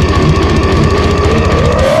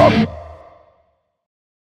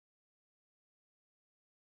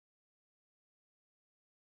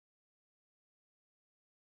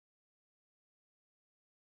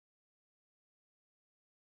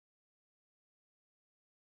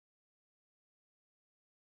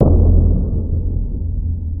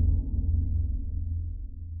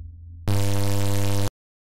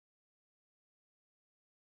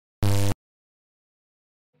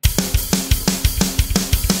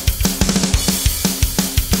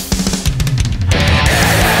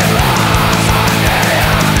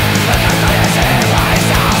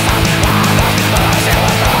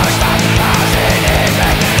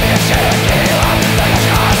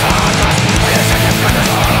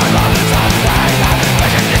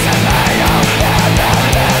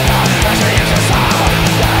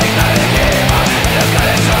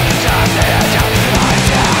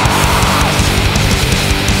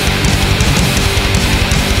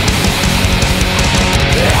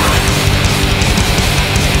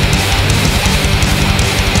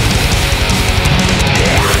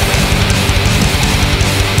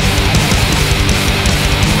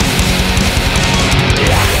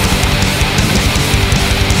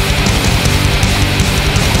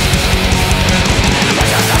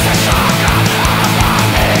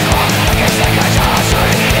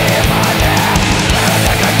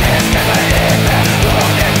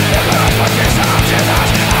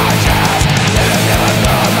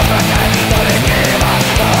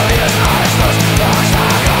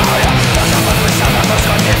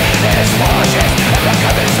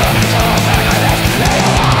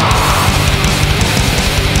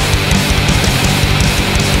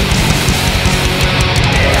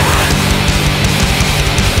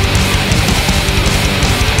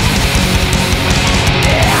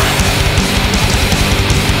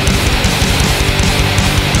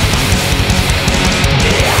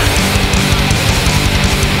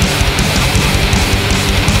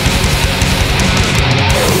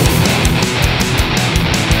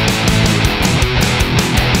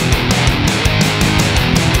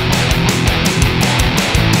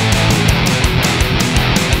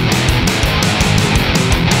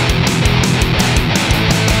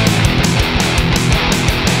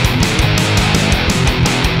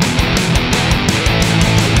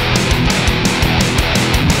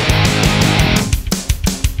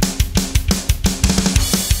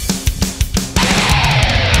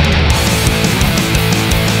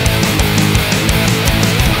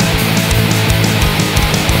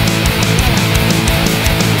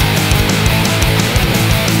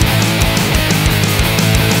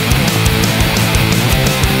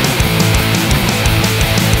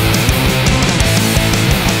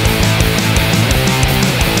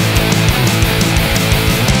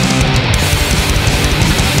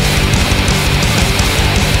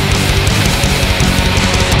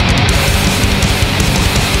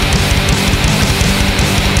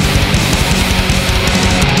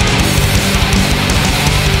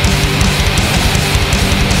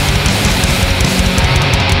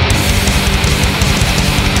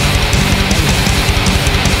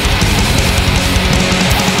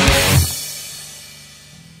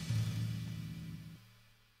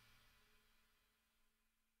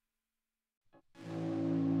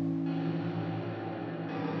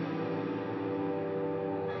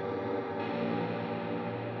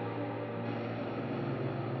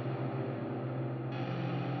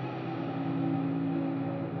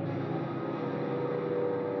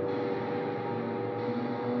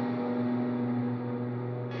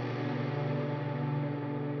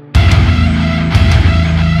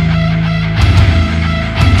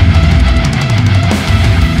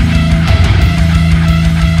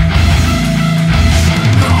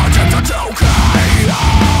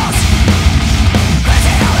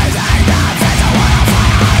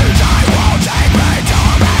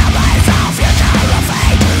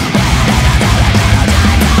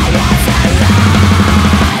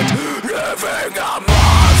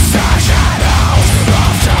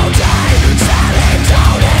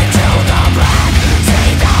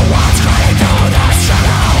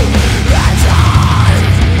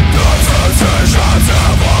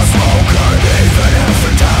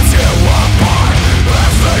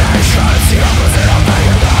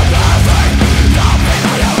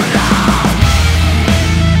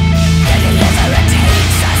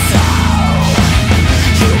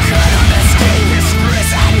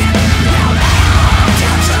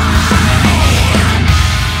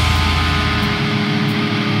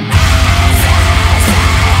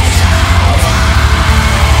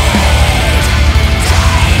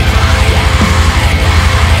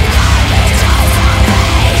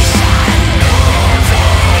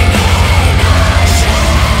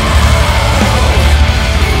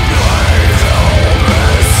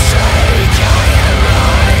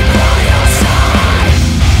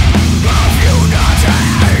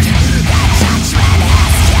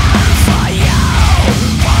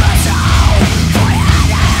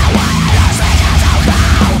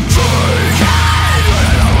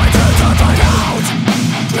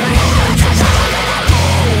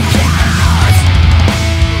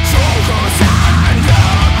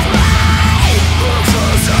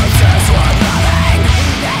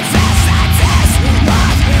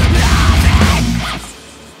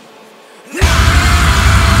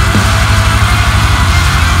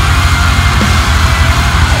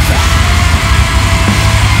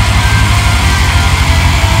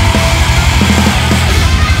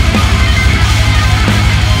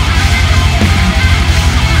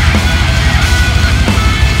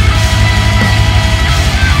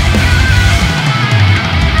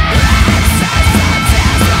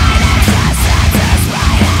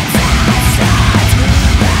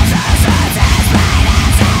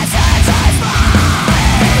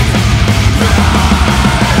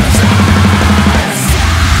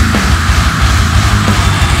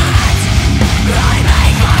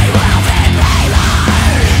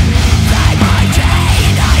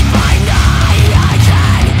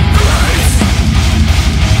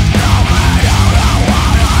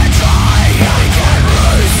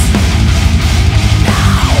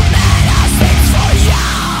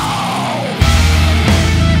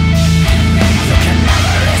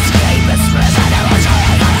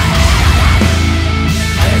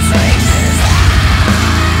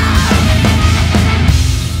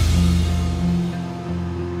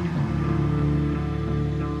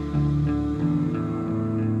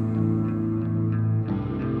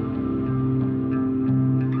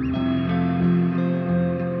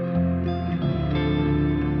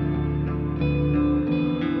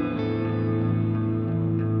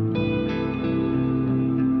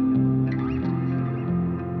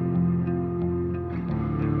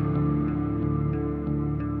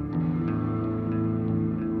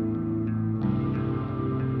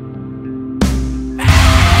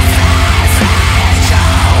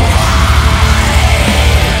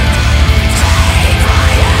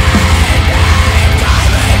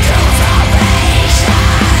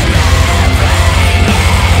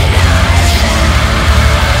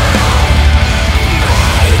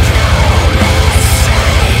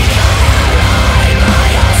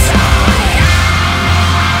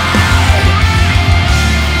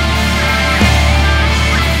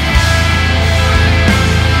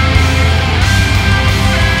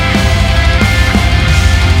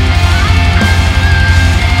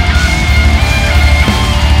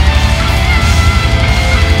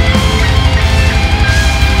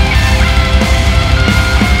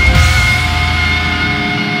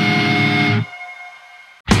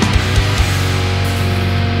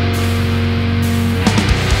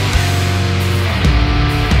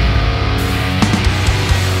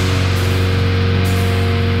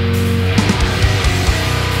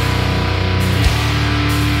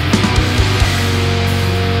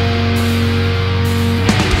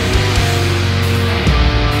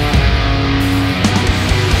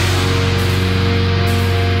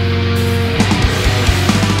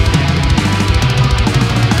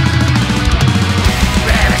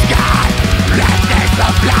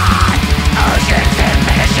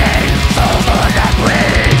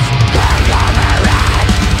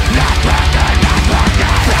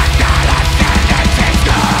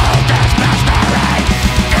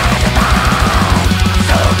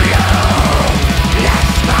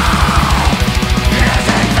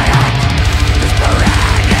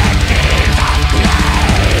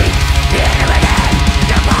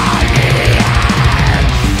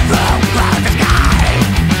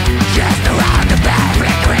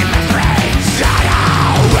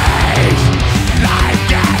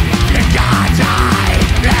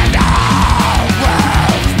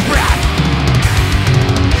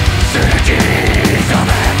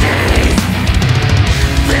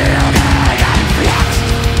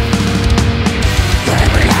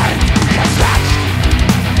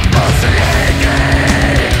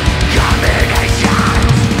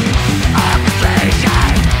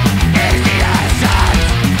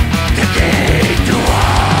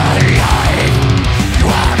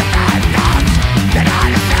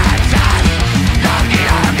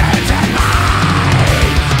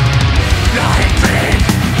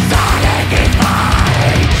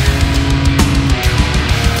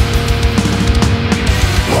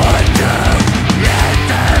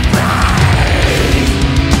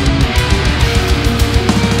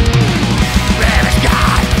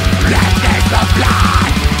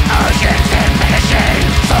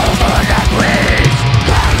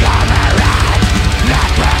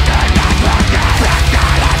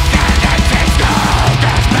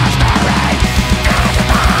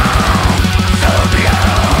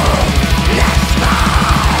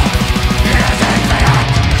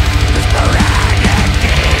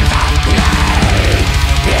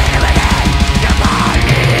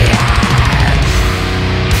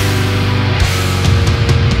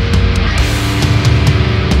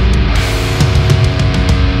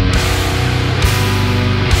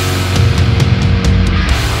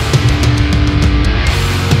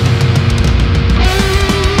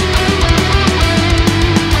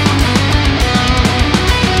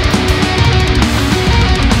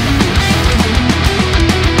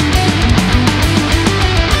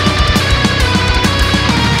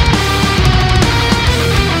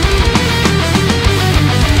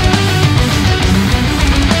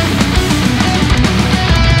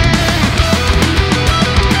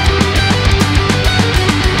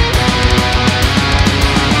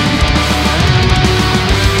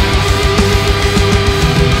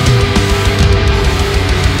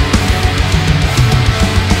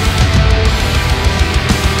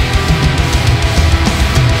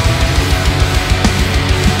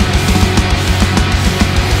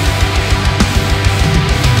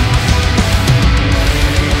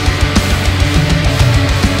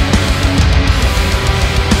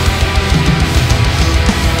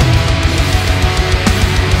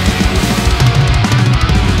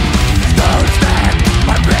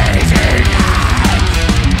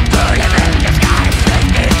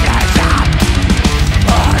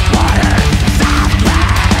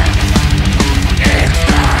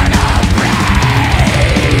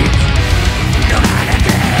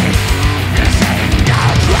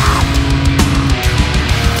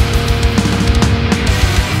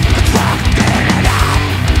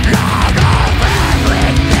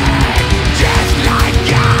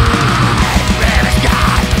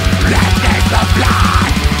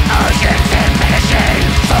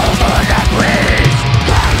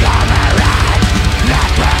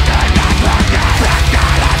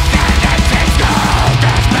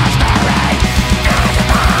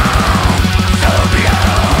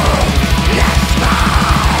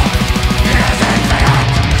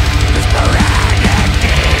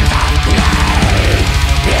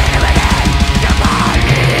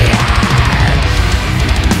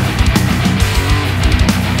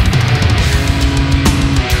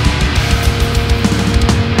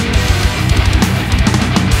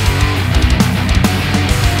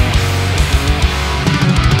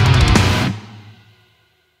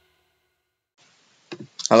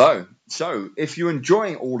 Hello. So, if you're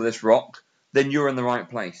enjoying all of this rock, then you're in the right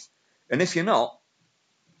place. And if you're not,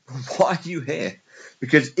 why are you here?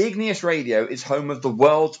 Because Igneous Radio is home of the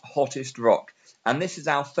world's hottest rock. And this is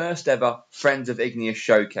our first ever Friends of Igneous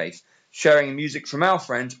showcase, sharing music from our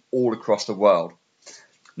friends all across the world.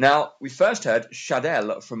 Now, we first heard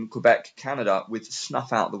Chadel from Quebec, Canada with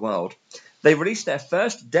Snuff Out the World. They released their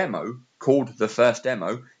first demo, called The First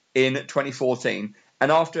Demo, in 2014,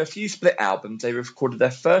 and after a few split albums, they recorded their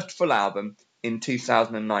first full album in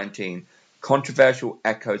 2019, Controversial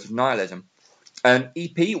Echoes of Nihilism. An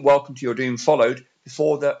EP, Welcome to Your Doom, followed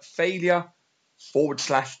before the Failure /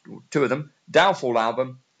 two of them, Downfall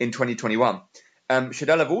album in 2021.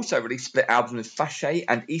 Chadel have also released split albums with Faché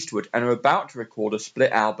and Eastwood and are about to record a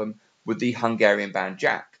split album with the Hungarian band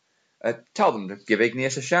Jack. Tell them to give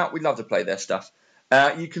Igneous a shout. We'd love to play their stuff.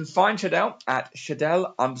 You can find Chadel at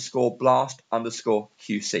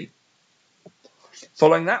Chadel_blast_QC.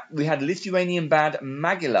 Following that, we had Lithuanian band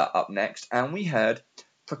Magila up next, and we heard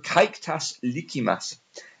Prakaiktas Likimas.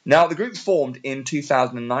 Now, the group formed in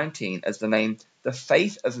 2019 as the name The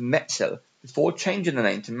Faith of Metzel before changing the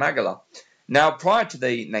name to Magila. Now, prior to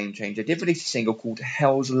the name change, they did release a single called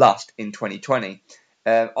Hell's Lust in 2020.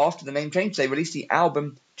 After the name change, they released the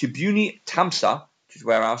album Tubuni Tamsa, which is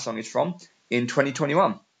where our song is from, in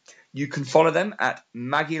 2021. You can follow them at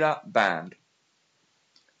Magila Band.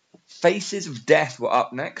 Faces of Death were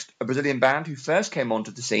up next, a Brazilian band who first came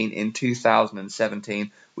onto the scene in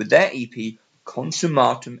 2017 with their EP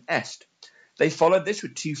Consumatum Est. They followed this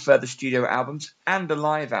with 2 further studio albums and a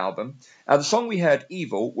live album. Now, the song we heard,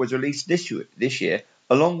 Evil, was released this year,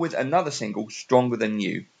 along with another single, Stronger Than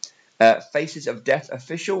You. Faces of Death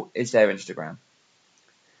Official is their Instagram.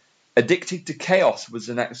 Addicted to Chaos was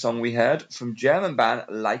the next song we heard from German band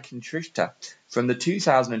Leichentrichter from the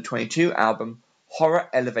 2022 album Horror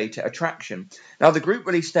Elevator Attraction. Now, the group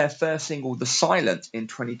released their first single, The Silence, in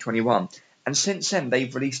 2021, and since then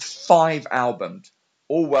they've released 5 albums,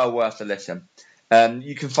 all well worth a listen.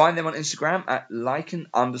 You can find them on Instagram at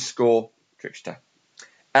Lichen_Trickster.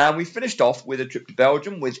 And we finished off with a trip to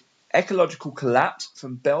Belgium with Ecological Collapse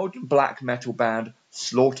from Belgian black metal band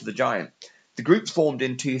Slaughter the Giant. The group formed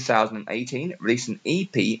in 2018, released an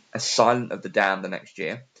EP, Asylum of the Damned, the next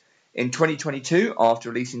year. In 2022, after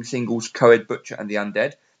releasing singles Coed Butcher and The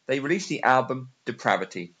Undead, they released the album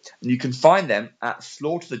Depravity, and you can find them at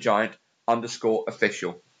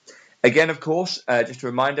slaughterthegIant_official. Again, of course, just to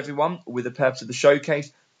remind everyone, with the purpose of the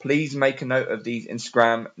showcase, please make a note of these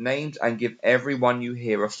Instagram names and give everyone you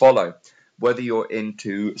hear a follow. Whether you're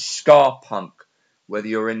into ska punk, whether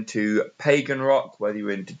you're into pagan rock, whether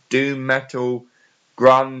you're into doom metal,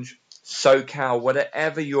 grunge, SoCal,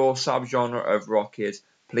 whatever your subgenre of rock is,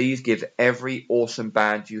 please give every awesome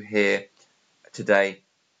band you hear today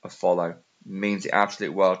a follow. It means the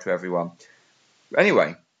absolute world to everyone.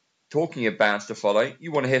 Anyway, talking of bands to follow,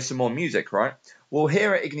 you want to hear some more music, right? Well,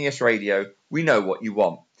 here at Igneous Radio, we know what you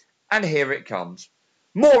want. And here it comes.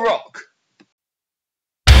 More rock!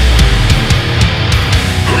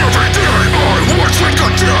 Every day I watch it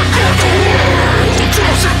condemned by the world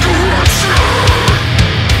doesn't corruption.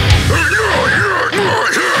 And yet my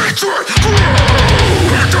hatred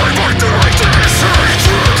grows. And day by day this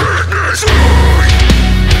hatred ignites me.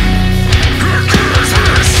 It gives me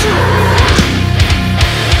strength.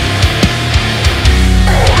 I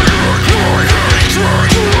let my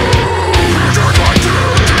hatred grow. And day by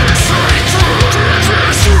day this hatred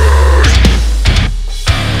ignites me.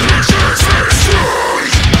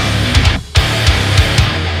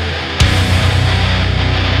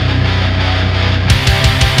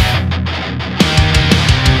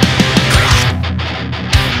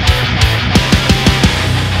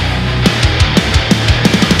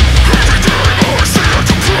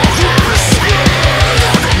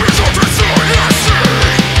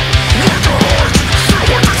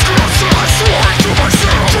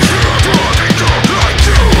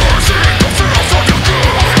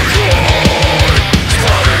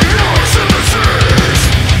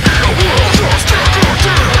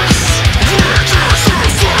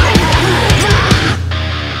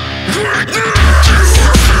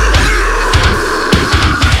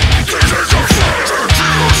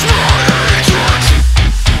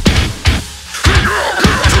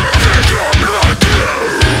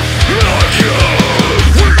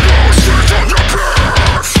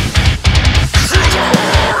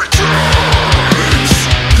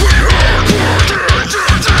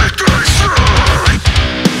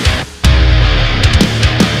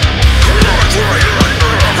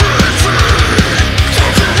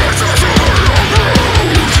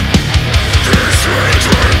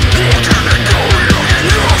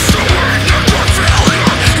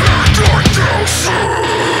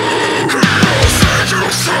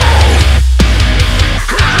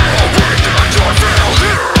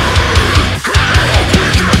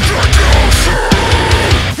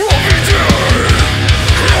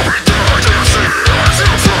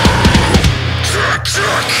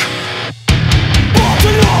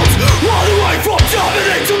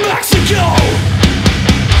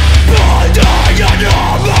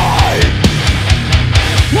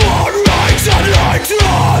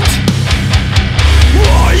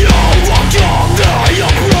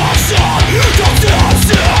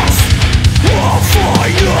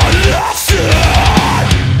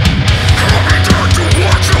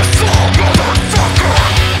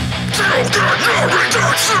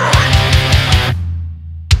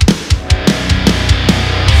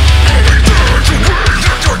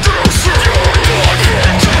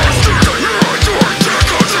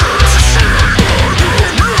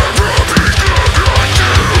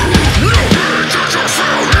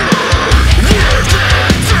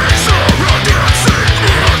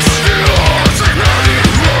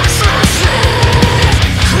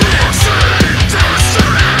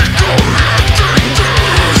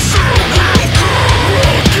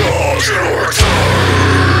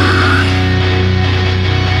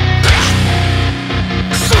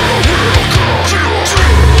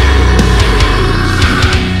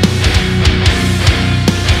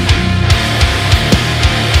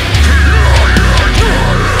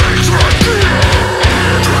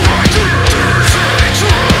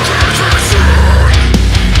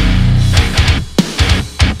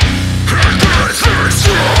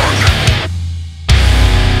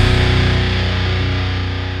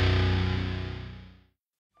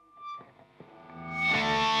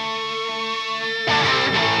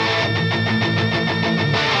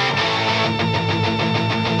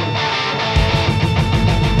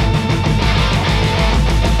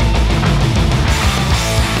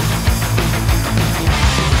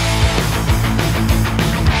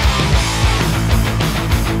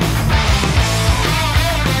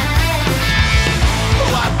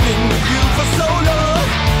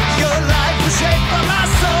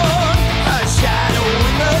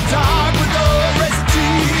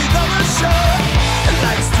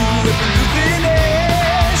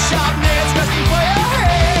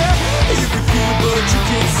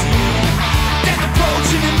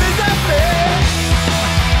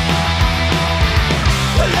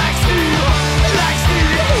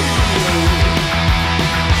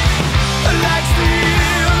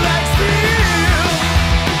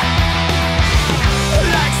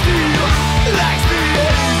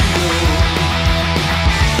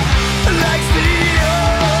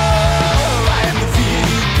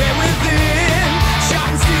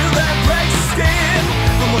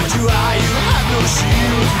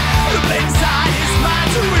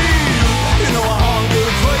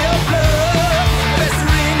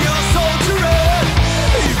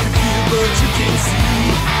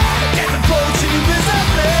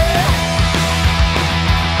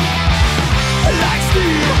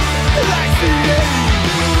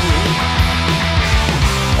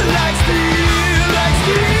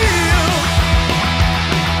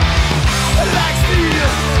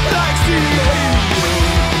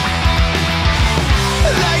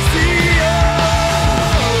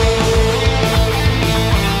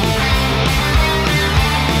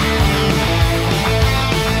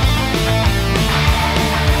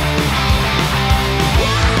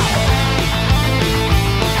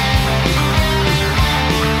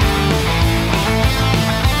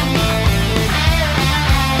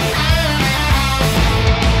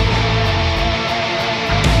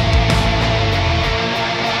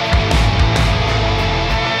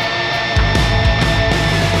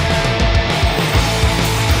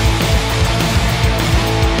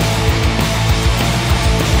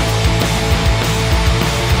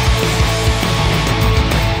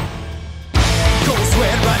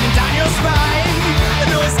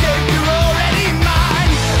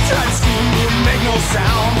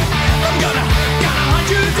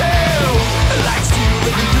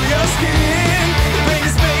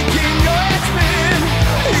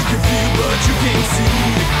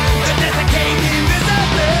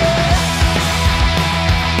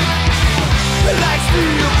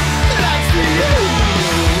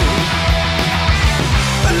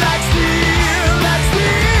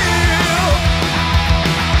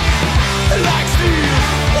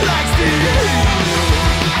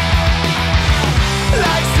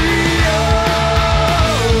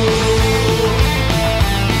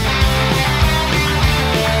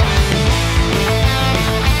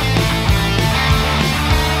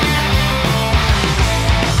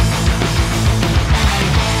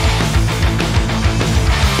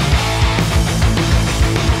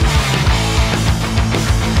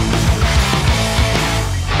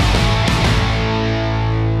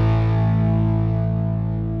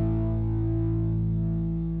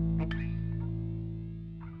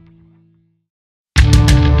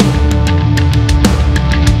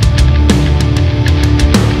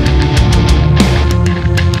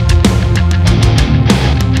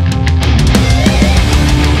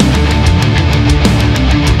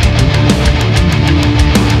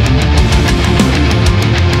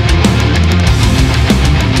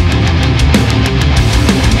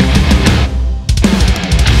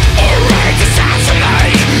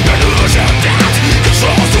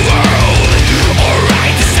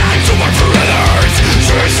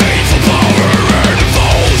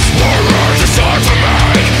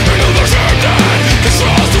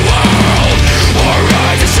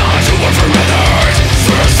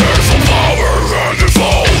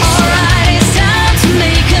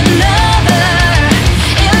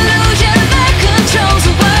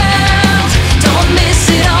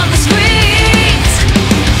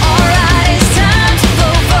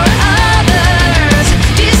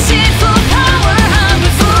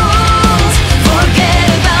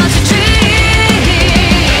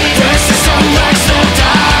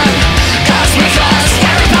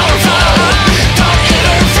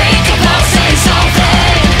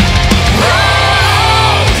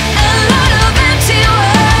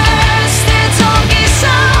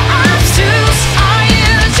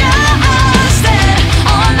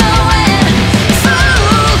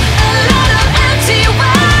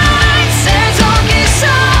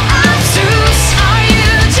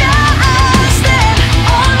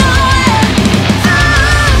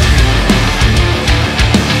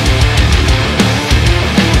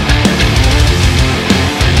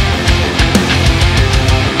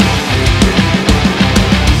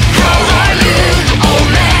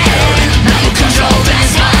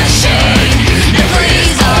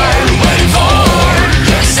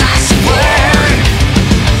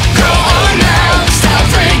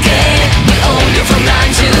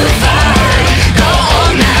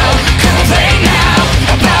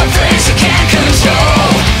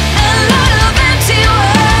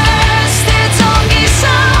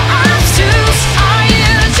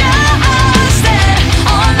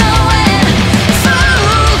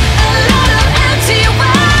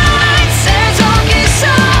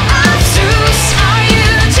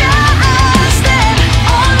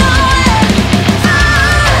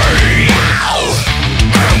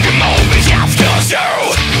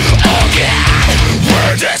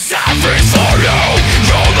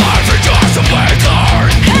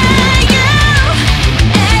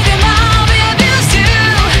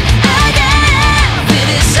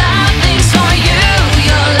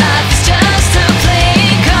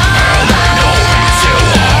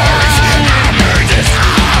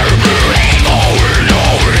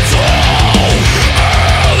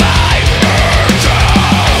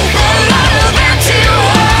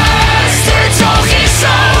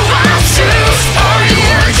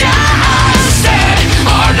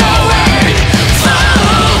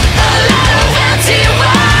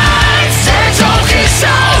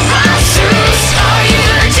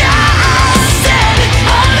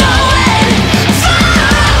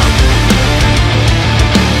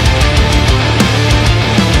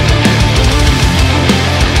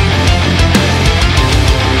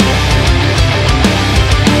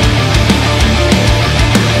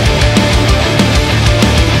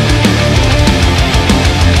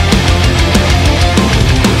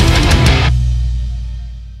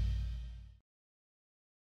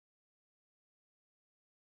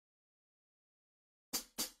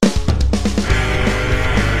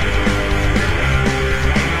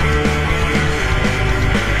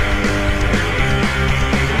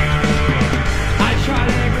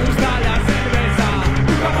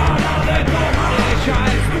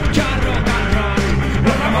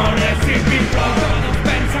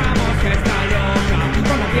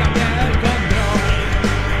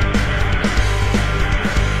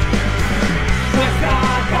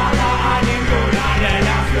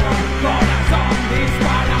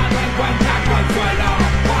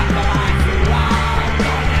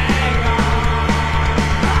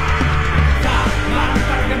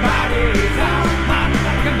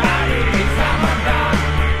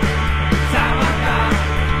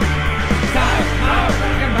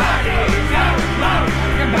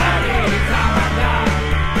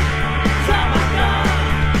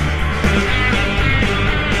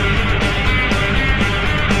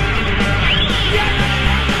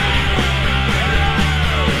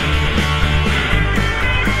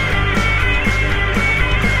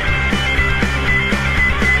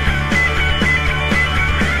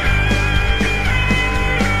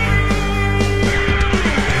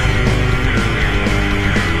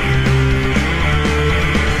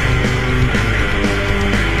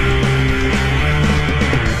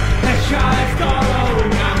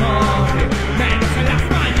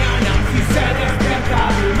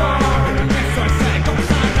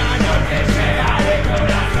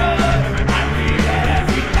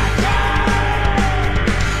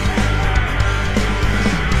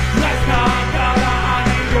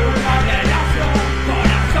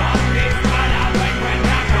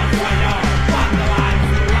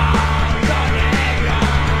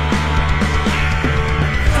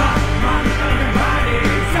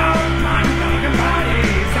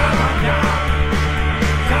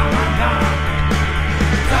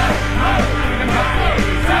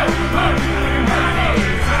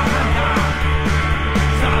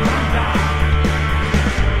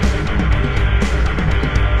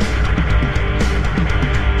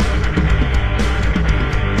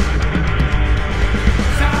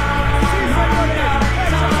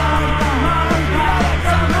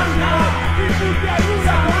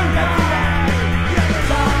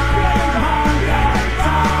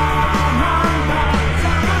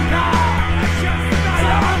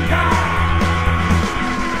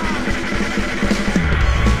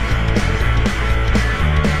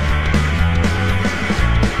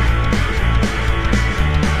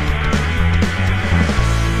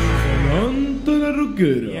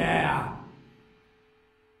 rockero. Yeah.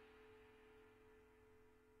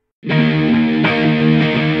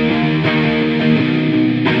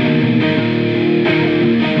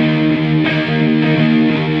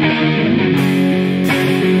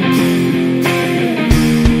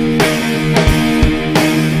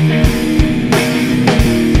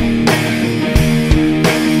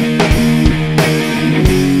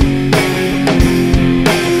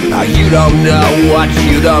 You don't know what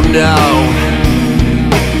you don't know,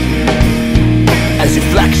 as you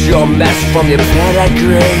flex your mess from your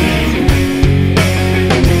pedigree,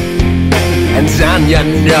 and on your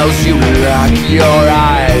nose you lock your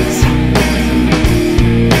eyes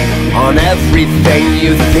on everything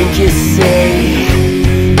you think you see.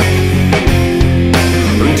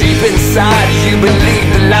 Deep inside you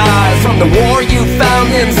believe the lies from the war you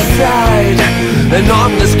found inside, and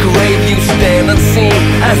on this grave you stand unseen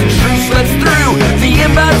as the truth slips through the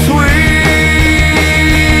in-between.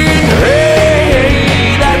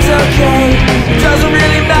 Hey, that's okay, it doesn't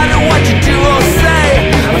really matter what you do or say.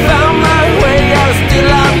 I found my way, I still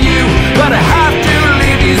love you, but I have to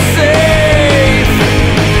leave you safe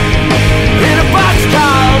in a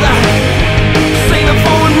boxcar, saving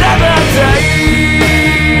for another day.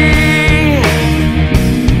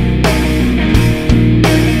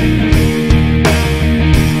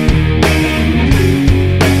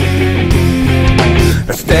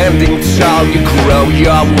 Standing tall, you grow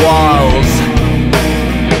your walls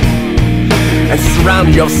and surround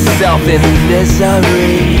yourself in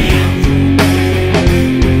misery,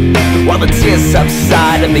 while the tears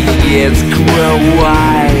subside and the years grow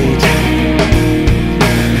wide,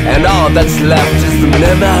 and all that's left is the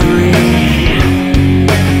memory.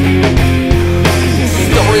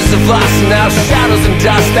 Stories of us now, shadows and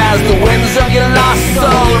dust as the winds of your lost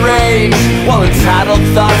soul rage, while entitled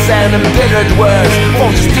thoughts and embittered words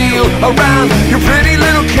form steel around your pretty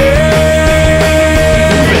little cage.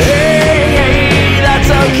 Hey, that's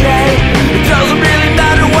okay, it doesn't really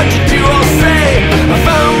matter what you do or say. I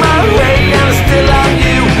found my way and I still love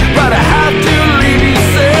you, but I have to leave you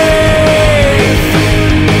safe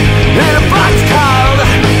in a box called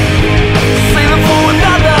saving for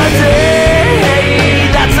another day.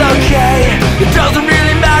 That's okay, it doesn't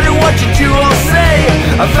really matter what you do or say.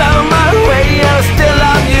 I found my way and I still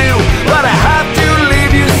love you, but I have to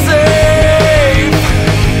leave you safe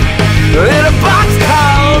in a box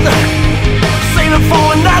called saving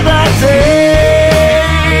for another day.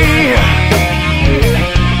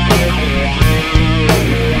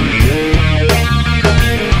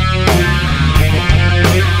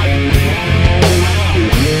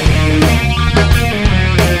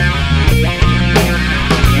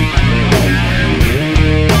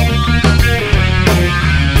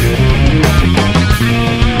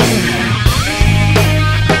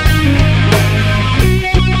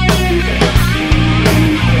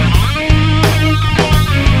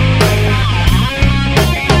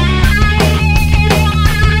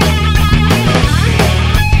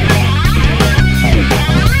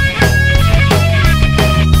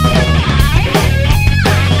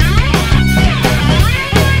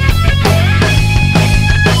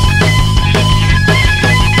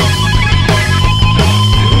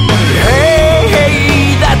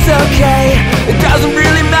 It doesn't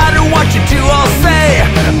really matter what you do or say. I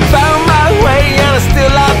found my way and I still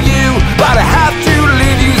love you, but I have to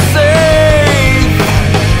leave you safe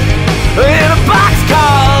in a box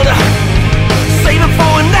called saving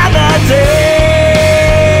for another day.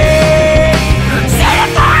 Save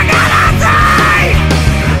it for another day.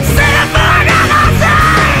 Save it for another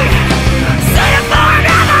day. Save it for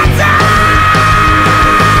another day.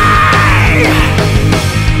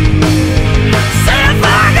 Save it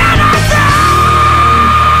for another day.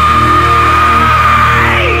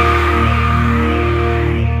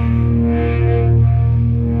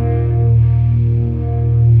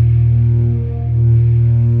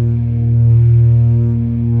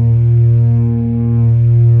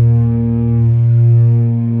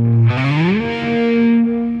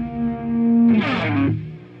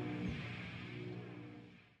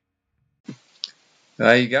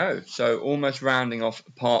 There you go. So almost rounding off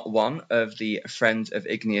part one of the Friends of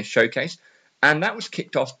Igneous showcase. And that was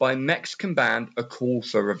kicked off by Mexican band A Call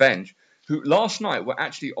for Revenge, who last night were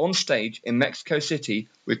actually on stage in Mexico City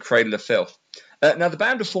with Cradle of Filth. Now, the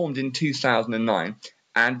band were formed in 2009,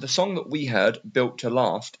 and the song that we heard, Built to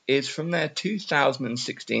Last, is from their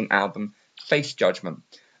 2016 album, Face Judgment.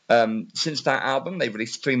 Since that album, they've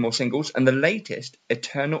released 3 more singles, and the latest,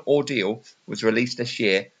 Eternal Ordeal, was released this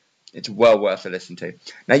year. It's well worth a listen to.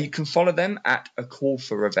 Now, you can follow them at A Call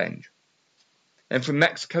for Revenge. Then from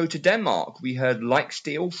Mexico to Denmark, we heard Like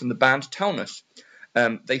Steel from the band Talnus.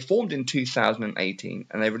 They formed in 2018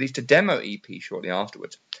 and they released a demo EP shortly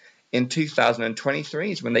afterwards. In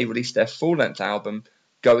 2023 is when they released their full-length album,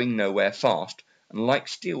 Going Nowhere Fast, and Like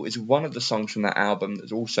Steel is one of the songs from that album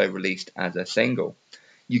that's also released as a single.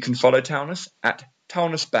 You can follow Taunus at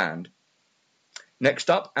Taunus Band. Next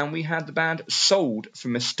up, and we had the band Sold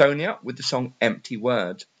from Estonia with the song Empty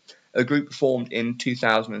Words. A group formed in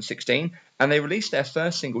 2016, and they released their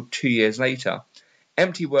first single 2 years later.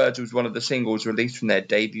 Empty Words was one of the singles released from their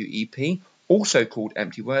debut EP, also called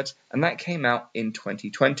Empty Words, and that came out in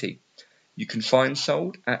 2020. You can find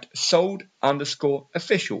Sold at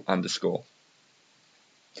sold_official_.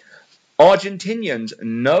 Argentinians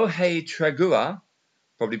No Hey Tregua,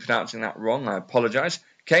 probably pronouncing that wrong, I apologise,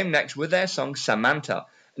 came next with their song Samantha.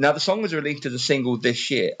 Now, the song was released as a single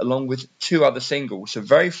this year, along with 2 other singles, so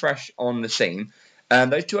very fresh on the scene.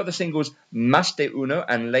 And those 2 other singles, Mas de Uno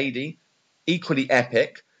and Lady, equally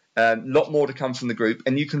epic. A lot more to come from the group,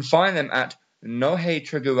 and you can find them at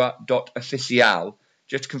noheytregua.oficial.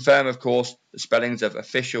 Just to confirm, of course, the spellings of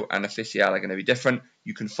official and oficial are going to be different.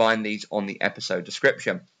 You can find these on the episode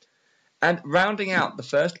description. And rounding out the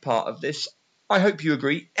first part of this, I hope you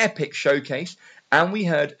agree, epic showcase, and we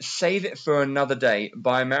heard Save It For Another Day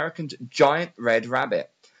by Americans Giant Red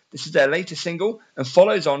Rabbit. This is their latest single and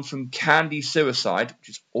follows on from Candy Suicide, which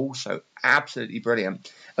is also absolutely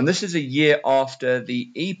brilliant. And this is a year after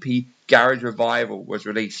the EP Garage Revival was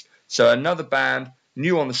released. So another band,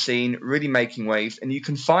 new on the scene, really making waves, and you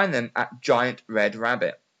can find them at Giant Red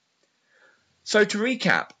Rabbit. So to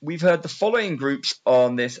recap, we've heard the following groups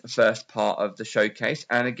on this first part of the showcase.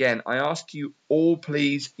 And again, I ask you all,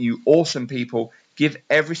 please, you awesome people, give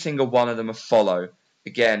every single one of them a follow.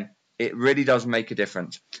 Again, it really does make a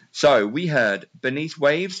difference. So we heard Beneath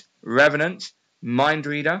Waves, Revenant,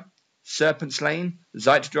 Mindreader, Serpent's Lane,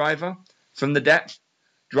 Zeitdriver, From the Depth,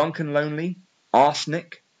 Drunken Lonely,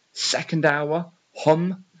 Arsenic, Second Hour,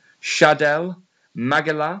 Hum, Shadell,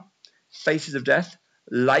 Magala, Faces of Death,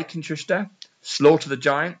 Leichentrichter, Slaughter the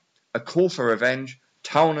Giant, A Call for Revenge,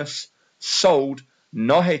 Taunus, Sold,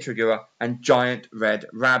 Nohe Trigua, and Giant Red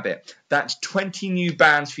Rabbit. That's 20 new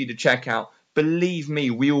bands for you to check out. Believe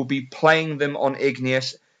me, we will be playing them on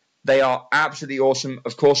Igneous. They are absolutely awesome.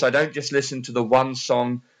 Of course, I don't just listen to the one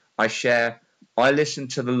song I share. I listen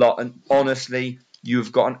to the lot, and honestly,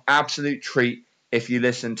 you've got an absolute treat if you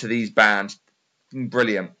listen to these bands.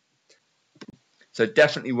 Brilliant. So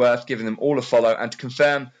definitely worth giving them all a follow. And to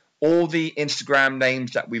confirm, all the Instagram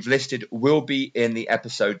names that we've listed will be in the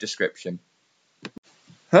episode description.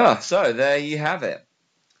 So there you have it.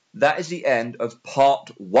 That is the end of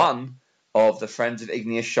part 1 of the Friends of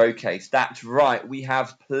Igneous showcase. That's right, we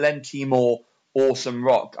have plenty more awesome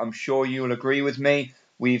rock. I'm sure you'll agree with me.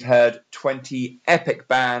 We've heard 20 epic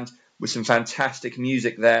bands with some fantastic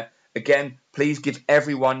music there. Again, please give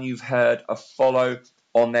everyone you've heard a follow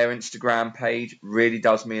on their Instagram page. Really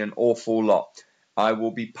does mean an awful lot. I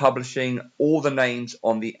will be publishing all the names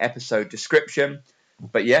on the episode description.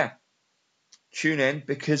 But yeah, tune in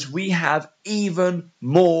because we have even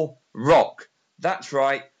more rock. That's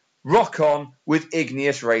right, rock on with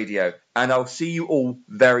Igneous Radio. And I'll see you all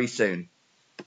very soon.